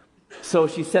 So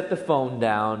she set the phone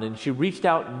down, and she reached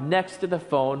out. Next to the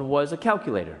phone was a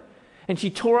calculator. And she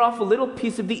tore off a little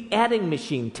piece of the adding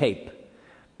machine tape.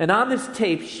 And on this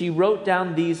tape, she wrote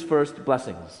down these first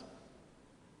blessings.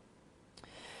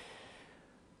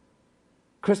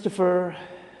 Christopher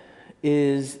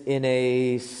is in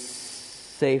a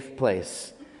safe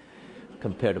place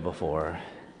compared to before.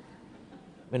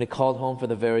 When he called home for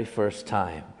the very first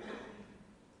time.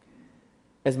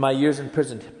 As my years in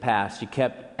prison passed, she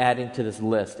kept adding to this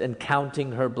list and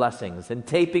counting her blessings and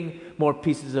taping more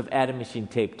pieces of adding machine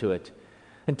tape to it.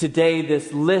 And today,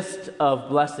 this list of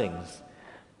blessings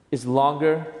is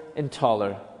longer and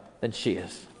taller than she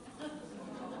is.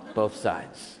 Both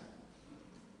sides.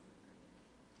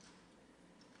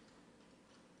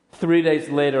 3 days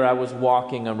later, I was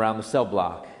walking around the cell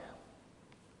block.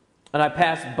 And I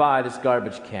passed by this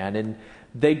garbage can, and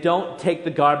they don't take the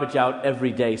garbage out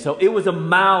every day. So it was a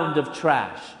mound of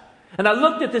trash. And I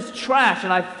looked at this trash,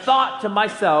 and I thought to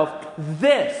myself,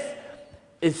 this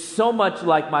is so much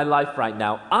like my life right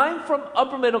now. I'm from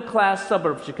upper middle class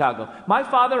suburb of Chicago. My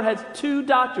father has 2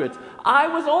 doctorates. I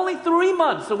was only 3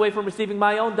 months away from receiving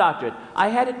my own doctorate. I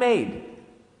had it made.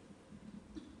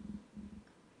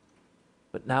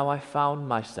 But now I found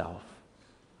myself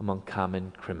among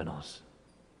common criminals.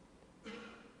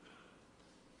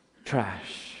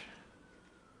 Trash.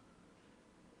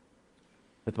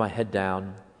 With my head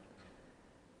down,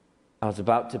 I was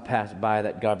about to pass by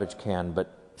that garbage can,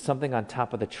 but something on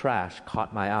top of the trash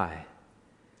caught my eye.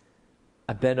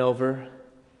 I bent over,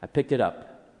 I picked it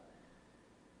up,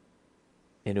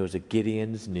 and it was a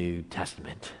Gideon's New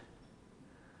Testament.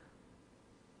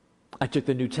 I took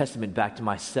the New Testament back to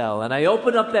my cell, and I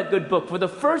opened up that good book. For the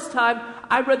first time,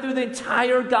 I read through the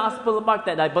entire Gospel of Mark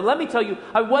that night. But let me tell you,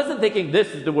 I wasn't thinking this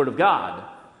is the Word of God.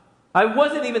 I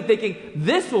wasn't even thinking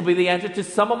this will be the answer to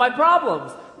some of my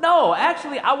problems. No,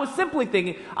 actually, I was simply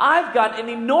thinking, I've got an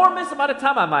enormous amount of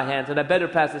time on my hands, and I better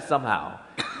pass it somehow.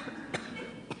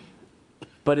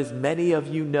 But as many of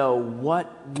you know,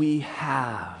 what we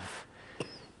have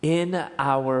in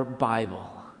our Bible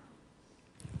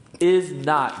is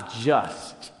not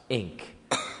just ink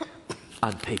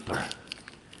on paper.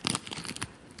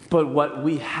 But what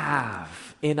we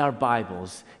have in our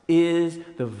Bibles is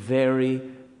the very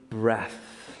breath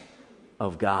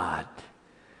of God.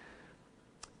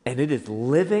 And it is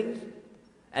living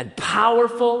and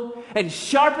powerful and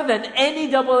sharper than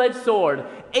any double-edged sword,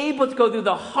 able to go through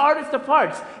the hardest of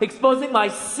hearts, exposing my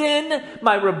sin,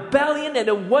 my rebellion, and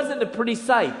it wasn't a pretty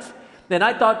sight. And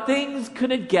I thought things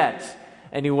couldn't get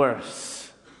any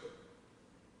worse.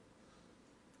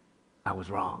 I was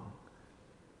wrong.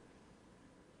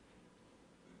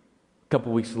 A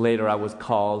couple weeks later, I was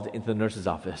called into the nurse's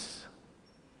office.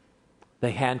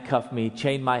 They handcuffed me,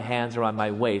 chained my hands around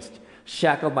my waist,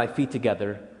 shackled my feet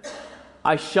together.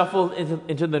 I shuffled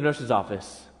into the nurse's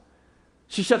office.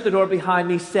 She shut the door behind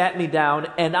me, sat me down,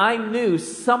 and I knew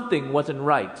something wasn't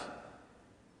right.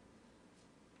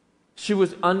 She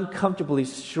was uncomfortably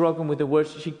struggling with the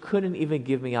words. She couldn't even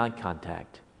give me eye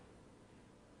contact.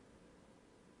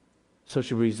 So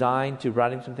she resigned to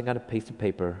writing something on a piece of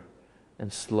paper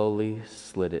and slowly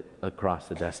slid it across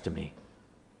the desk to me.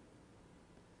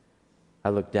 I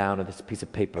looked down at this piece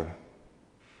of paper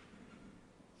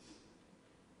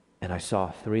and I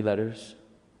saw 3 letters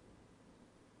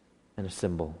and a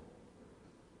symbol.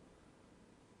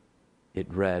 It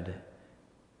read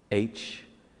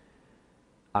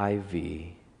HIV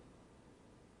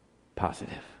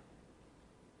positive.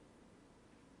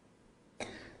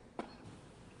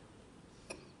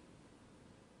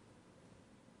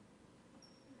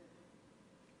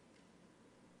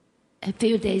 A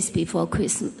few days before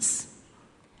Christmas,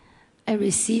 I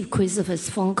received Christopher's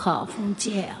phone call from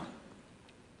jail.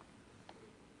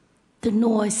 The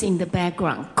noise in the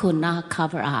background could not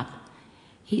cover up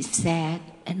his sad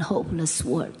and hopeless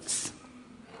words.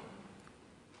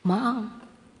 Mom,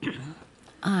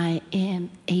 I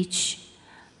am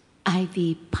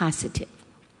HIV positive.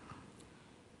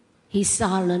 His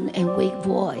solemn and weak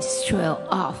voice trailed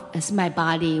off as my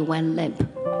body went limp.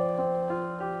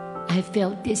 I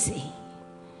felt dizzy,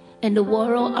 and the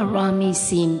world around me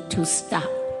seemed to stop.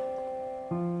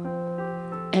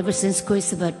 Ever since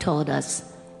Christopher told us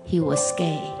he was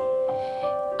gay,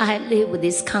 I lived with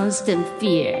this constant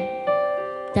fear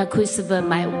that Christopher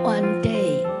might one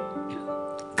day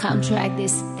contract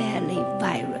this deadly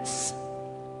virus.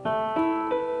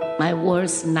 My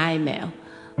worst nightmare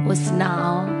was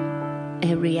now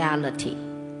a reality.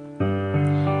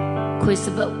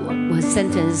 Christopher was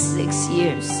sentenced 6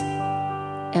 years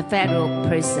in federal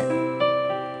prison.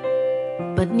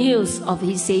 But news of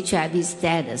his HIV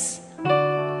status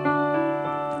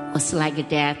was like a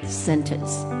death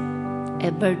sentence, a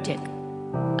verdict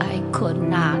I could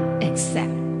not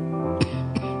accept.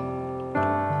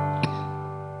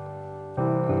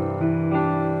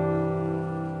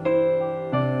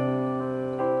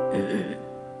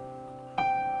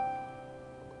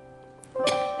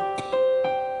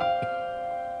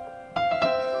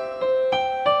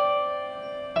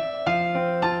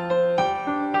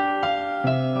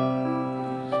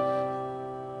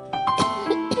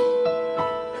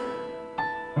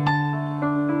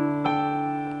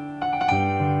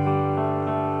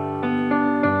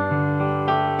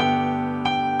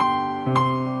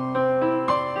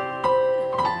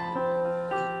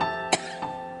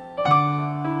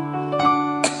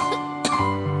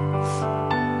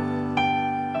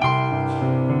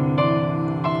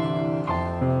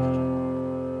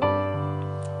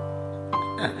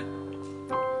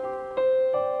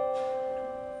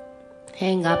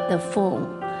 Hang up the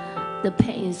phone. The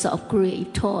pains of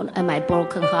grief torn at my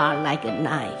broken heart like a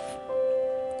knife.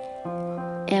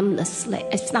 Aimlessly,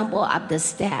 I stumbled up the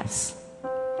steps,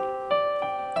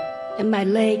 and my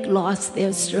leg lost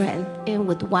their strength, and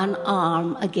with one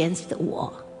arm against the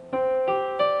wall,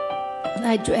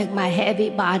 I dragged my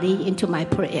heavy body into my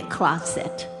prayer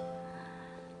closet.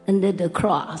 Under the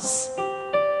cross,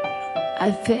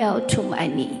 I fell to my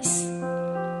knees.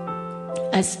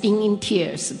 As stinging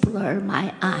tears blurred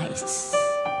my eyes.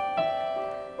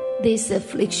 This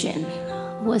affliction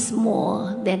was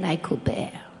more than I could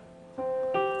bear.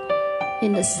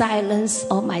 In the silence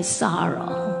of my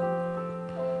sorrow,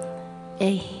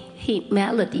 a hymn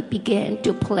melody began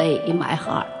to play in my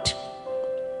heart.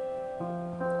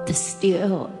 The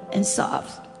still and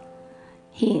soft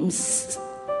hymns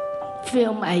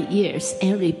fill my ears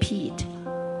and repeat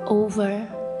over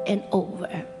and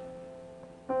over.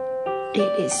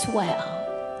 It is well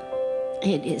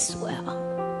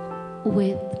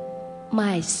with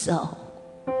my soul.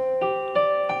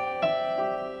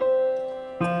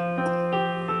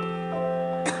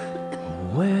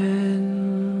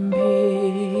 When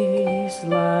peace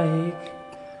like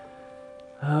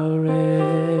a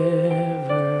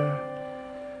river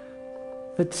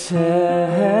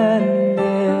attendeth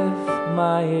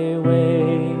my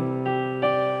way,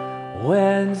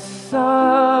 when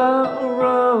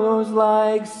sorrows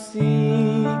like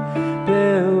sea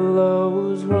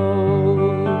billows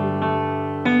roll,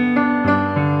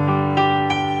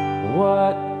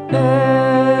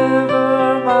 whatever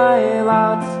my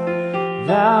lot,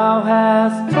 Thou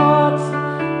hast taught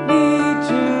me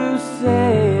to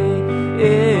say,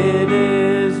 it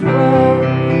is well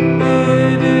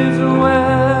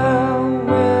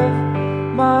with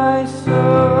my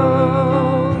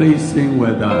soul. Please sing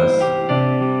with us.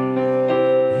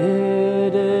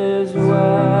 It is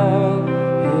well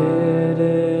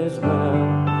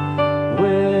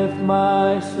with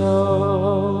my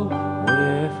soul,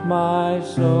 with my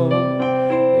soul.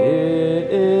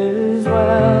 It is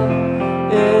well.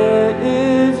 It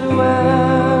is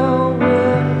well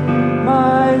with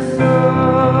my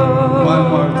soul. One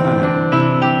more time.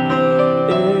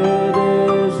 It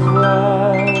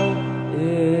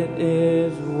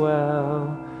is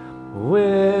well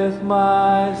with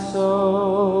my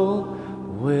soul,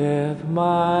 with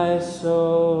my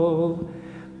soul.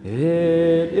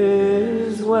 It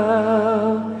is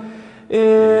well.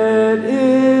 It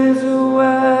is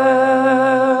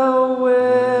well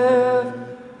with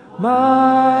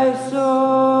my soul.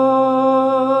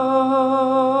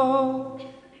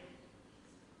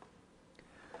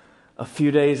 A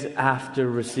few days after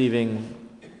receiving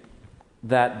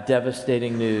that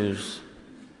devastating news,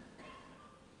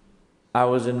 I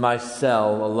was in my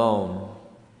cell alone,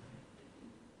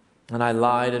 and I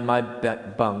lied in my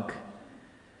bunk,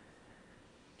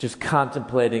 just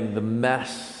contemplating the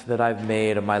mess that I've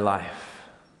made of my life.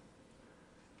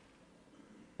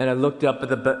 And I looked up at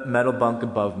the metal bunk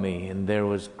above me, and there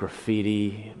was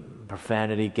graffiti,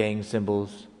 profanity, gang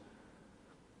symbols.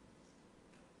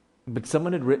 But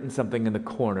someone had written something in the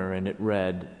corner, and it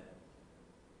read,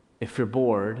 if you're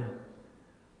bored,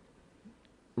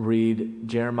 read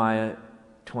Jeremiah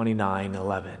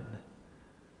 29:11.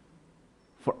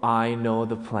 For I know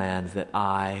the plans that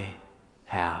I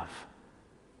have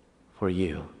for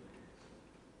you,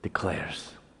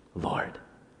 declares the Lord.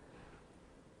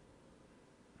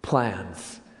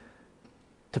 Plans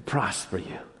to prosper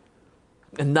you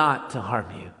and not to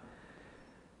harm you.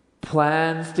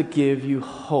 Plans to give you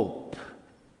hope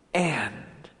and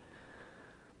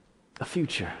a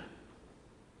future.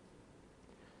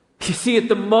 You see, at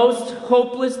the most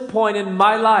hopeless point in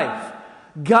my life,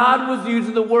 God was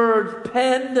using the words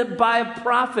penned by a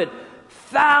prophet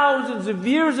thousands of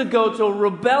years ago to a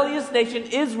rebellious nation,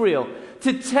 Israel,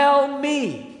 to tell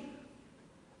me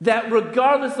that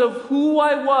regardless of who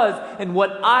I was and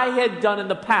what I had done in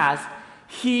the past,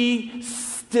 He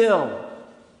still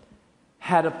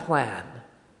had a plan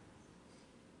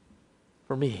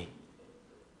for me.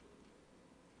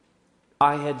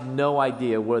 I had no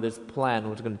idea where this plan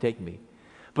was going to take me.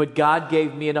 But God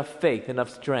gave me enough faith,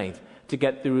 enough strength to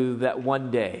get through that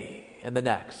one day and the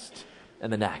next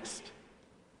and the next.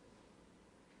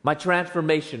 My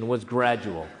transformation was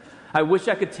gradual. I wish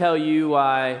I could tell you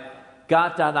I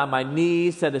got down on my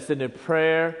knees, said a sinner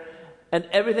prayer, and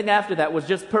everything after that was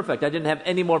just perfect. I didn't have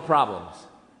any more problems.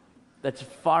 That's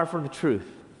far from the truth.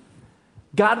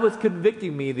 God was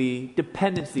convicting me the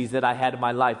dependencies that I had in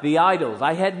my life, the idols.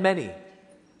 I had many.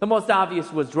 The most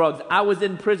obvious was drugs. I was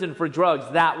in prison for drugs.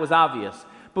 That was obvious.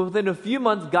 But within a few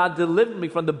months, God delivered me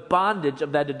from the bondage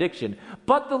of that addiction.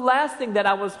 But the last thing that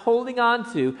I was holding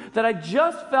on to, that I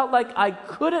just felt like I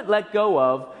couldn't let go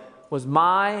of, was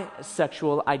my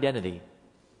sexual identity.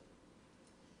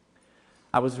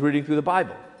 I was reading through the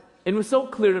Bible. It was so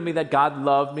clear to me that God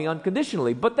loved me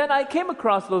unconditionally. But then I came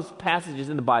across those passages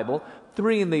in the Bible,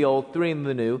 3 in the Old, 3 in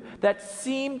the New, that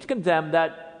seemed to condemn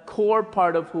that core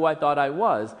part of who I thought I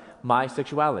was, my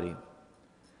sexuality.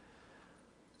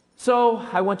 So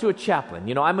I went to a chaplain.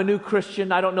 You know, I'm a new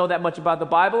Christian. I don't know that much about the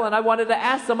Bible, and I wanted to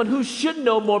ask someone who should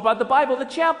know more about the Bible, the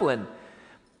chaplain.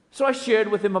 So I shared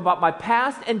with him about my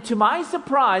past, and to my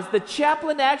surprise, the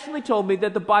chaplain actually told me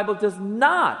that the Bible does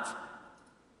not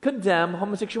condemn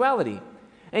homosexuality.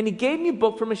 And he gave me a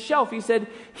book from a shelf. He said,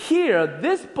 "Here,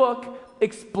 this book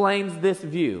explains this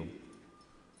view."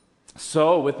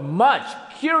 So, with much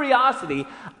curiosity,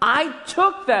 I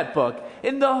took that book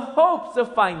in the hopes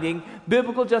of finding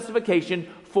biblical justification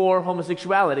for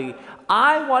homosexuality.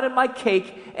 I wanted my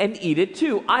cake and eat it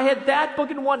too. I had that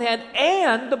book in one hand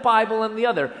and the Bible in the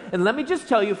other. And let me just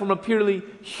tell you, from a purely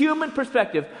human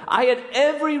perspective, I had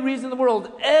every reason in the world,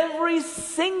 every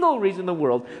single reason in the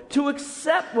world, to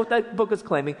accept what that book is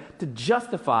claiming to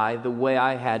justify the way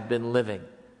I had been living.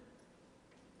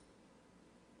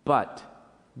 But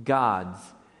God's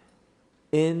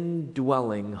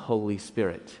indwelling Holy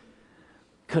Spirit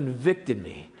convicted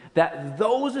me that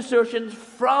those assertions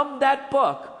from that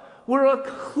book were a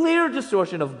clear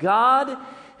distortion of God,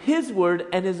 His Word,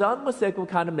 and His unmistakable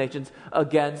condemnations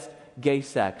against gay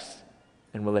sex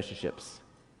and relationships.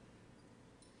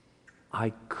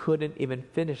 I couldn't even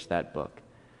finish that book,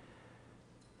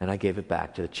 and I gave it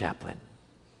back to the chaplain,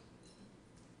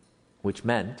 which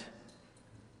meant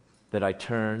that I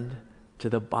turned to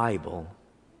the Bible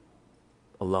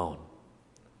alone.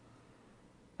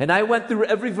 And I went through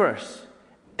every verse,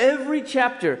 every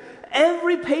chapter,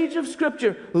 every page of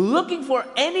Scripture, looking for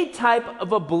any type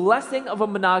of a blessing of a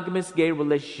monogamous gay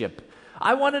relationship.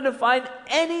 I wanted to find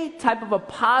any type of a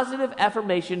positive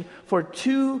affirmation for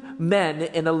two men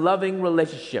in a loving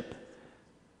relationship,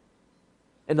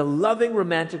 in a loving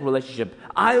romantic relationship.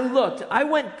 I looked, I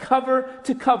went cover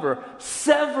to cover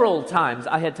several times.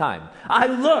 I had time. I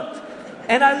looked,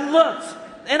 and I looked,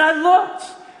 and I looked,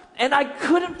 and I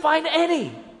couldn't find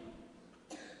any.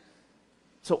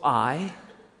 So I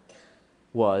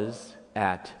was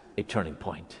at a turning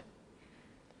point.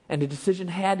 And a decision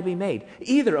had to be made.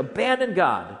 Either abandon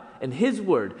God and His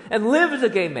Word and live as a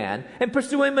gay man and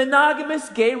pursue a monogamous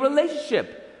gay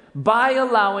relationship by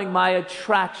allowing my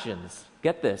attractions,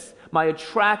 get this, my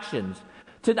attractions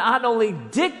to not only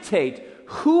dictate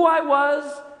who I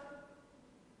was,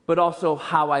 but also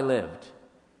how I lived.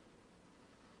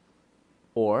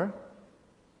 Or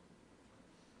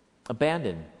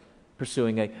abandon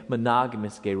pursuing a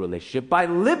monogamous gay relationship by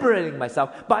liberating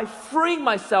myself, by freeing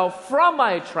myself from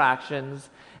my attractions,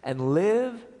 and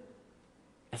live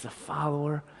as a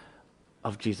follower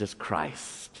of Jesus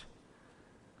Christ.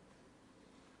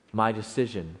 My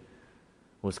decision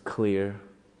was clear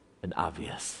and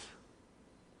obvious.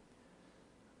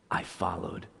 I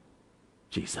followed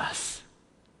Jesus.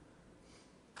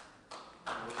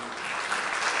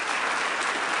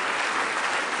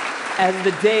 As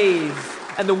the days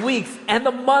and the weeks and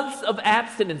the months of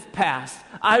abstinence passed,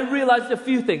 I realized a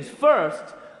few things. First,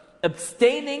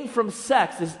 abstaining from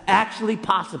sex is actually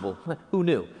possible. Who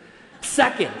knew?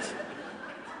 Second,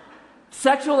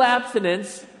 sexual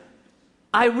abstinence,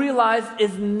 I realized,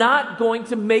 is not going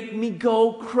to make me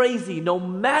go crazy, no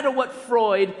matter what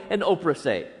Freud and Oprah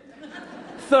say.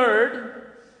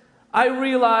 Third, I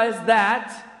realized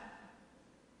that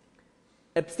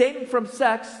abstaining from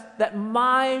sex, that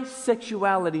my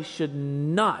sexuality should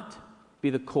not be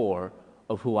the core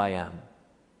of who I am.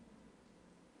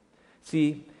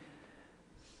 See,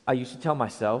 I used to tell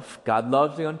myself, God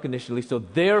loves me unconditionally, so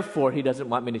therefore He doesn't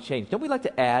want me to change. Don't we like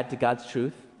to add to God's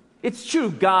truth? It's true,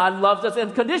 God loves us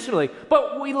unconditionally,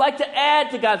 but we like to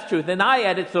add to God's truth, and I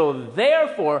added, so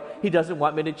therefore He doesn't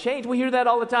want me to change. We hear that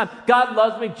all the time. God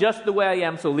loves me just the way I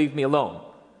am, so leave me alone.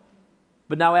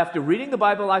 But now, after reading the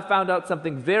Bible, I found out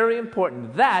something very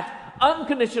important, that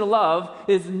unconditional love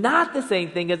is not the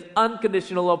same thing as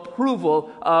unconditional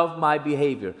approval of my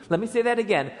behavior. Let me say that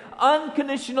again.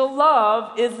 Unconditional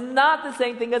love is not the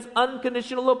same thing as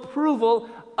unconditional approval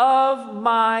of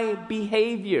my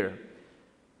behavior.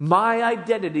 My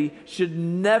identity should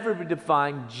never be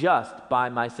defined just by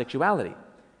my sexuality.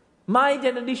 My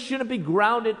identity shouldn't be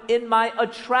grounded in my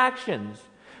attractions.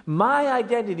 My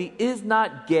identity is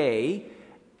not gay,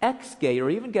 ex-gay,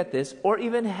 or even, get this, or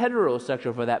even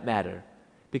heterosexual for that matter.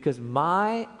 Because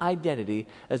my identity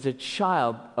as a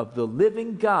child of the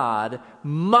living God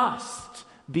must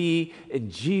be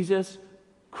in Jesus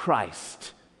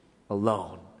Christ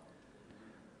alone.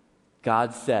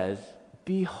 God says,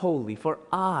 "Be holy, for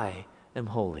I am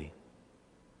holy."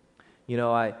 You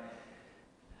know,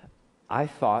 I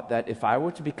thought that if I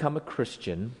were to become a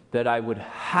Christian, that I would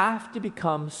have to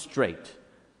become straight.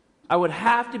 I would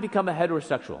have to become a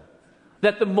heterosexual.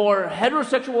 That the more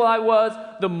heterosexual I was,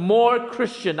 the more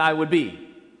Christian I would be.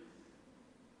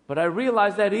 But I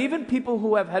realized that even people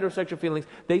who have heterosexual feelings,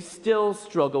 they still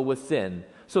struggle with sin.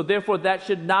 So therefore, that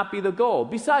should not be the goal.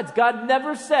 Besides, God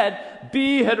never said,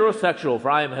 be heterosexual, for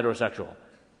I am heterosexual.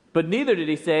 But neither did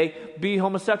he say, be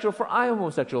homosexual, for I am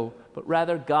homosexual. But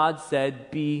rather, God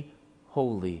said, be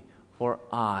holy, for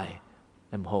I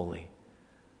am holy.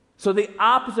 So the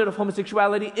opposite of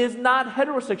homosexuality is not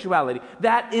heterosexuality.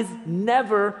 That is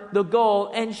never the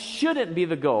goal and shouldn't be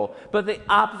the goal. But the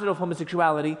opposite of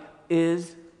homosexuality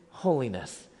is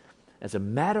holiness. As a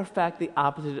matter of fact, the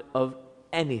opposite of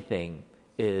anything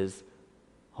is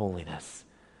holiness.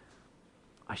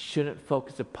 I shouldn't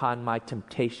focus upon my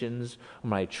temptations or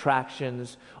my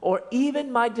attractions or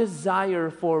even my desire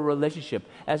for a relationship,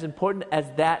 as important as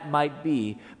that might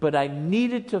be. But I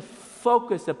needed to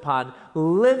focus upon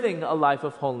living a life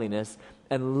of holiness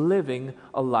and living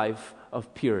a life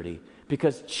of purity.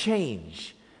 Because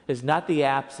change is not the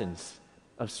absence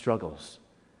of struggles.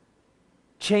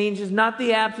 Change is not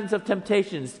the absence of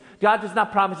temptations. God does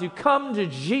not promise you, come to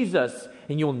Jesus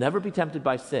and you will never be tempted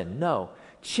by sin. No.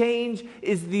 Change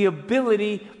is the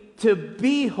ability to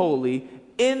be holy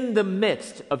in the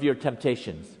midst of your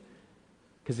temptations.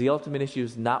 Because the ultimate issue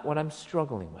is not what I'm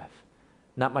struggling with,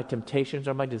 not my temptations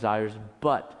or my desires,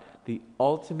 but the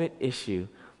ultimate issue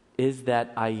is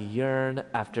that I yearn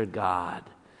after God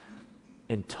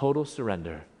in total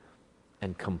surrender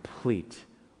and complete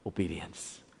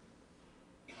obedience.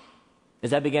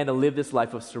 As I began to live this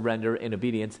life of surrender and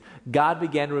obedience, God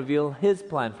began to reveal His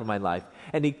plan for my life.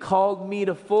 And He called me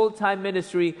to full-time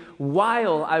ministry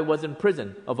while I was in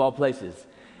prison, of all places.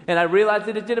 And I realized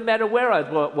that it didn't matter where I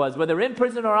was, whether in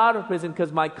prison or out of prison,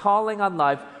 because my calling on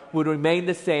life would remain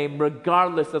the same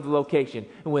regardless of the location.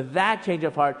 And with that change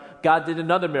of heart, God did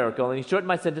another miracle, and He shortened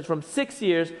my sentence from 6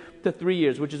 years to 3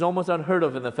 years, which is almost unheard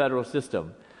of in the federal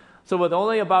system. So with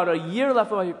only about a year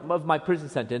left of my prison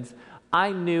sentence,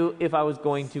 I knew if I was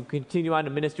going to continue on to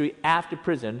ministry after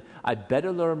prison, I'd better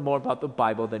learn more about the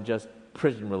Bible than just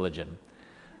prison religion.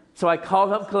 So I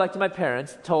called up, collected my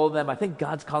parents, told them, I think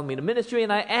God's calling me to ministry,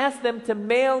 and I asked them to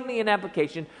mail me an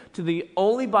application to the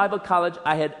only Bible college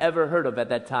I had ever heard of at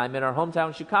that time in our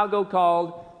hometown, Chicago,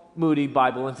 called Moody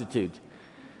Bible Institute.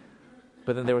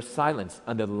 But then there was silence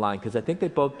under the line, because I think they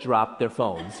both dropped their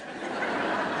phones.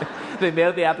 They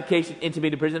mailed the application into me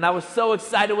to prison. I was so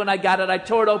excited when I got it. I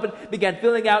tore it open, began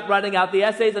filling out, writing out the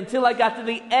essays until I got to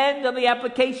the end of the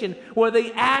application where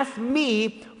they asked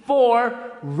me for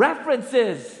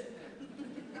references.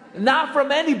 Not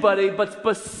from anybody, but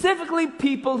specifically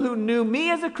people who knew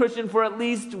me as a Christian for at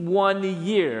least 1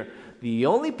 year. The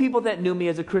only people that knew me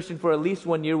as a Christian for at least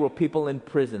 1 year were people in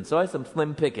prison. So I had some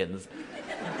slim pickings.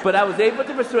 But I was able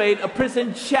to persuade a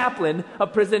prison chaplain, a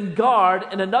prison guard,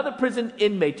 and another prison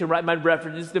inmate to write my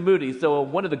references to Moody. So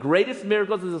one of the greatest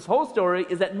miracles of this whole story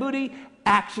is that Moody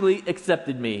actually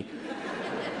accepted me.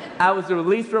 I was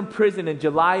released from prison in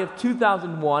July of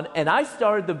 2001, and I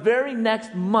started the very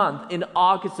next month in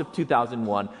August of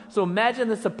 2001. So imagine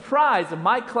the surprise of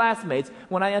my classmates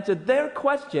when I answered their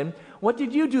question, what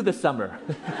did you do this summer?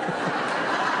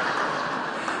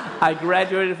 I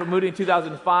graduated from Moody in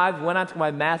 2005, went on to my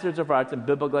Master's of Arts in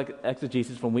Biblical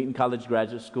Exegesis from Wheaton College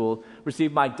Graduate School,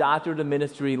 received my doctorate of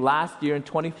ministry last year in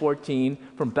 2014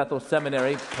 from Bethel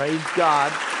Seminary. Praise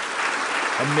God,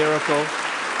 a miracle.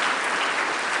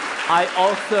 I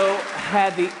also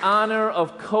had the honor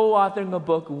of co-authoring a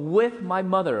book with my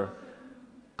mother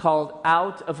called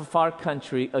Out of a Far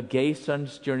Country, A Gay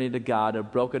Son's Journey to God, A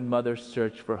Broken Mother's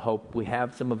Search for Hope. We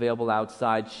have some available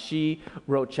outside. She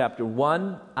wrote chapter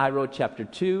 1. I wrote chapter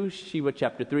 2. She wrote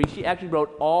chapter 3. She actually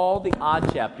wrote all the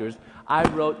odd chapters. I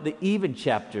wrote the even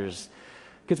chapters.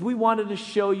 Because we wanted to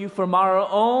show you from our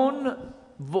own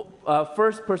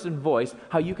first-person voice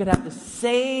how you can have the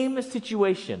same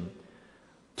situation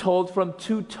told from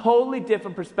two totally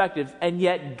different perspectives, and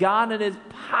yet God in His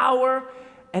power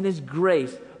and His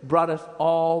grace brought us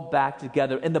all back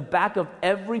together. In the back of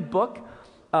every book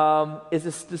is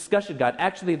this discussion guide.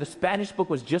 Actually, the Spanish book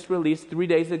was just released 3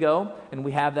 days ago, and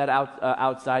we have that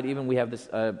outside. Even we have this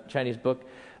Chinese book,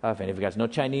 if any of you guys know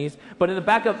Chinese. But in the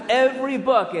back of every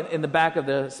book, in the back of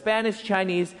the Spanish,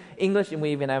 Chinese, English, and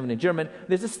we even have it in German,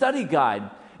 there's a study guide.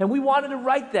 And we wanted to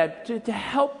write that to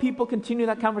help people continue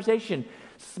that conversation.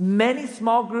 Many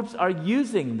small groups are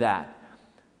using that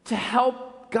to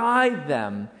help guide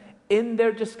them in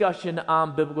their discussion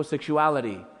on biblical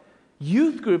sexuality.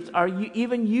 Youth groups are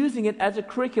even using it as a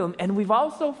curriculum, and we've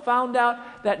also found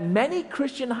out that many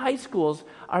Christian high schools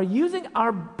are using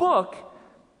our book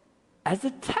as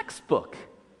a textbook.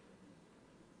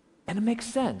 And it makes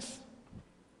sense.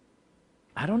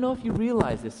 I don't know if you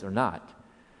realize this or not,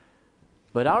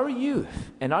 but our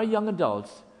youth and our young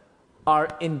adults are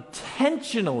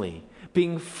intentionally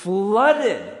being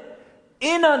flooded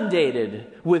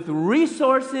inundated with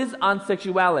resources on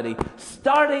sexuality,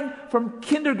 starting from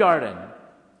kindergarten.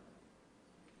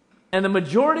 And the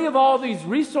majority of all these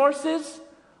resources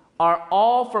are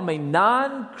all from a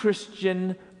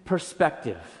non-Christian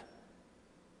perspective.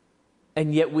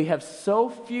 And yet we have so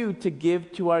few to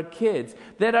give to our kids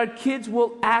that our kids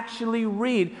will actually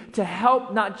read to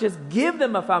help not just give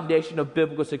them a foundation of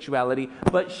biblical sexuality,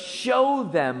 but show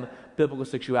them biblical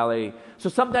sexuality. So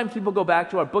sometimes people go back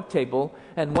to our book table,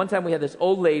 and one time we had this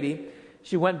old lady,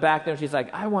 she went back there and she's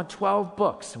like, I want 12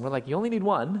 books. And we're like, you only need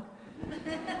one.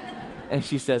 And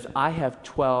she says, I have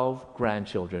 12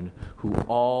 grandchildren who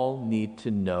all need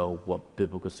to know what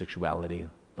biblical sexuality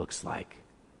looks like.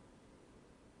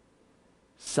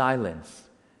 Silence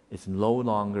is no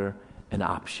longer an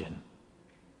option.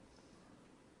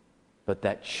 But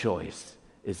that choice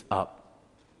is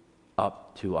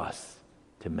up to us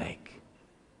to make.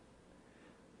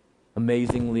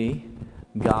 Amazingly,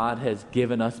 God has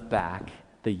given us back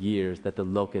the years that the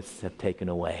locusts have taken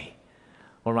away.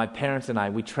 Or my parents and I,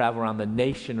 we travel around the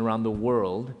nation, around the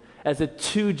world, as a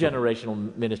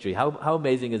 2-generational ministry. How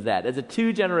amazing is that? As a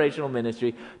 2-generational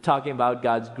ministry, talking about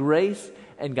God's grace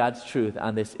and God's truth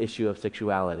on this issue of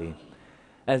sexuality.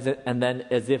 And then,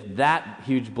 as if that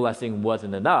huge blessing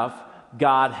wasn't enough,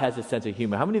 God has a sense of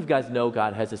humor. How many of you guys know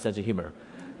God has a sense of humor?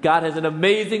 God has an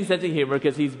amazing sense of humor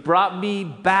because He's brought me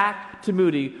back to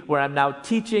Moody, where I'm now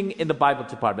teaching in the Bible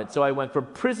department. So I went from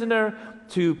prisoner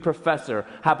to professor.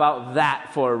 How about that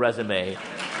for a resume?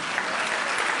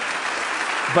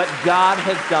 But God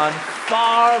has done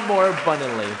far more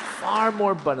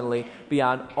abundantly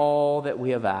beyond all that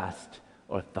we have asked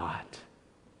or thought.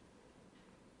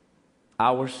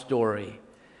 Our story,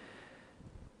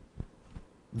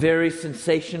 very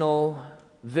sensational,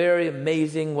 very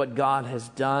amazing what God has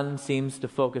done, seems to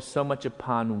focus so much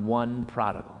upon one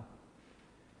prodigal.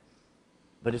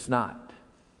 But it's not.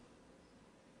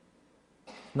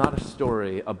 It's not a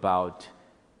story about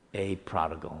a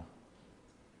prodigal.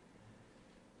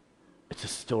 It's a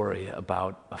story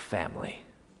about a family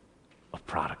of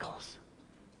prodigals.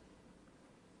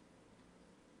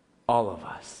 All of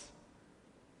us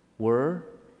were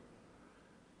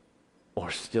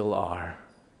or still are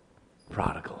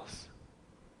prodigals.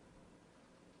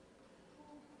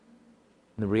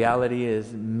 And the reality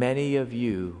is, many of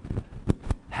you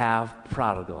have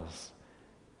prodigals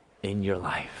in your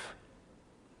life.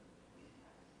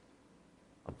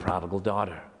 A prodigal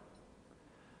daughter,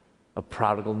 a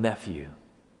prodigal nephew,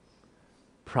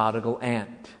 prodigal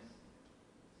aunt.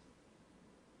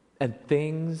 And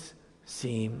things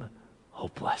seem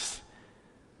hopeless.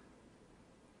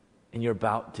 And you're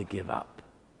about to give up.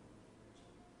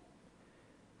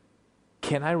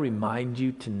 Can I remind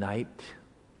you tonight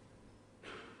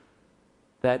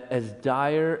that as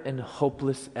dire and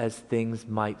hopeless as things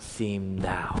might seem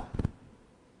now,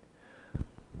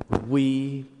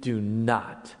 we do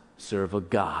not serve a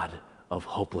God of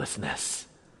hopelessness.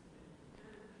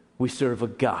 We serve a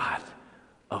God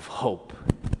of hope.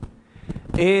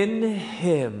 In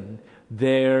Him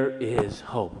there is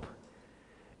hope.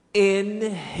 In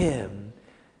Him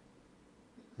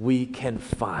we can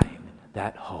find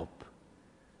that hope.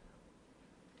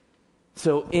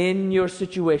 So in your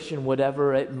situation,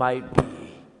 whatever it might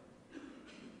be,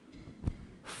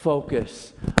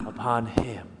 focus upon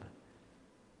Him.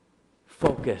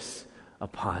 Focus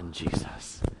upon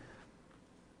Jesus.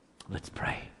 Let's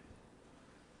pray.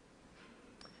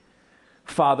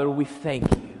 Father, we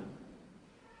thank you.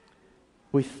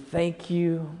 We thank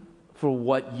you for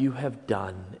what you have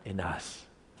done in us.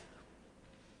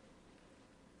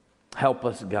 Help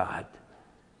us, God,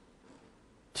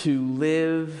 to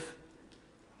live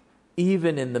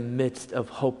even in the midst of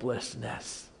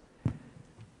hopelessness.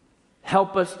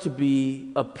 Help us to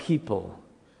be a people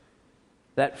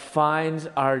that finds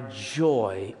our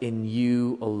joy in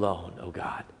you alone, oh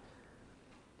God.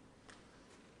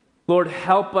 Lord,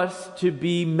 help us to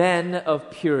be men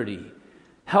of purity.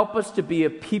 Help us to be a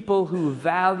people who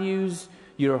values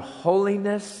your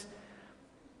holiness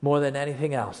more than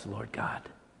anything else, Lord God.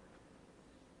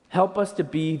 Help us to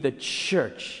be the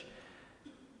church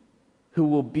who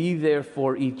will be there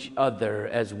for each other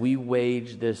as we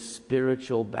wage this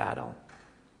spiritual battle.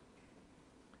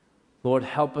 Lord,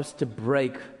 help us to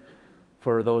break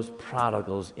for those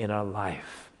prodigals in our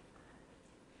life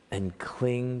and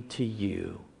cling to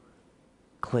you,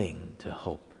 cling to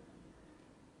hope.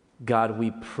 God,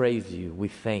 we praise you, we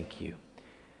thank you,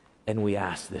 and we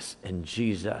ask this in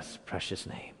Jesus' precious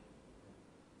name.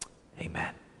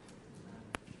 Amen.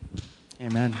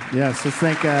 Amen. Yes, let's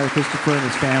thank Christopher and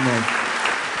his family.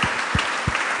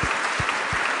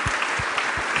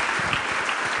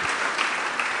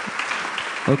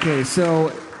 Okay,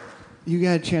 so you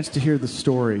got a chance to hear the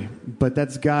story, but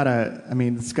it's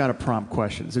gotta prompt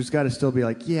questions. There's gotta still be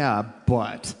like, yeah,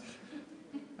 but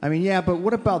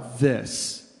what about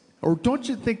this? Or don't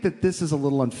you think that this is a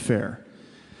little unfair?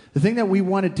 The thing that we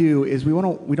want to do is we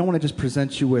don't want to just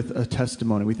present you with a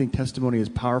testimony. We think testimony is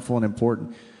powerful and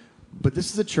important. But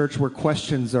this is a church where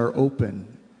questions are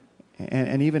open.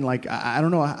 And even like, I don't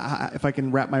know if I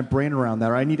can wrap my brain around that,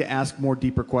 or I need to ask more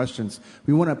deeper questions.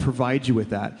 We want to provide you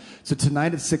with that. So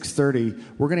tonight at 6:30,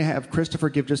 we're going to have Christopher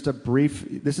give just a brief,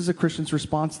 this is a Christian's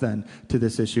response then to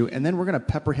this issue, and then we're going to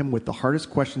pepper him with the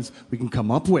hardest questions we can come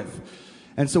up with.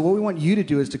 And so what we want you to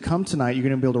do is to come tonight, you're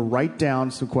going to be able to write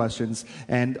down some questions,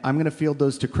 and I'm going to field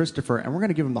those to Christopher, and we're going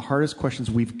to give him the hardest questions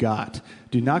we've got.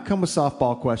 Do not come with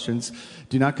softball questions.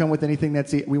 Do not come with anything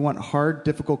we want hard,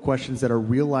 difficult questions that are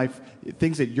real life,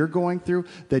 things that you're going through,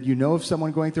 that you know of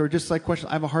someone going through, or just like questions,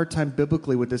 I have a hard time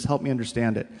biblically with this, help me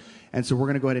understand it. And so we're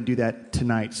going to go ahead and do that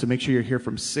tonight. So make sure you're here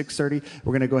from 6:30.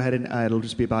 We're going to go ahead and it'll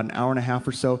just be about an hour and a half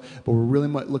or so, but we're really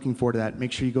looking forward to that.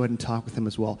 Make sure you go ahead and talk with him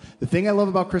as well. The thing I love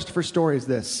about Christopher's story is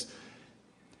this.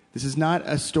 This is not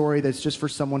a story that's just for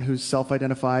someone who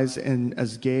self-identifies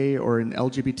as gay or an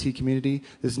LGBT community.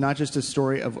 This is not just a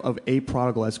story of a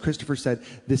prodigal. As Christopher said,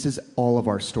 this is all of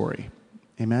our story.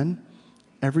 Amen?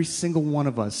 Every single one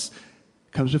of us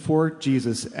comes before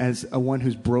Jesus as a one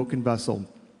who's broken vessel,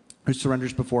 who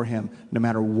surrenders before him, no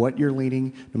matter what you're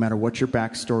leading, no matter what your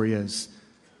backstory is.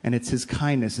 And it's his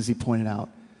kindness, as he pointed out,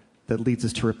 that leads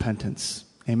us to repentance.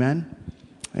 Amen?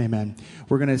 Amen.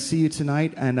 We're going to see you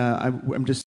tonight, and I'm just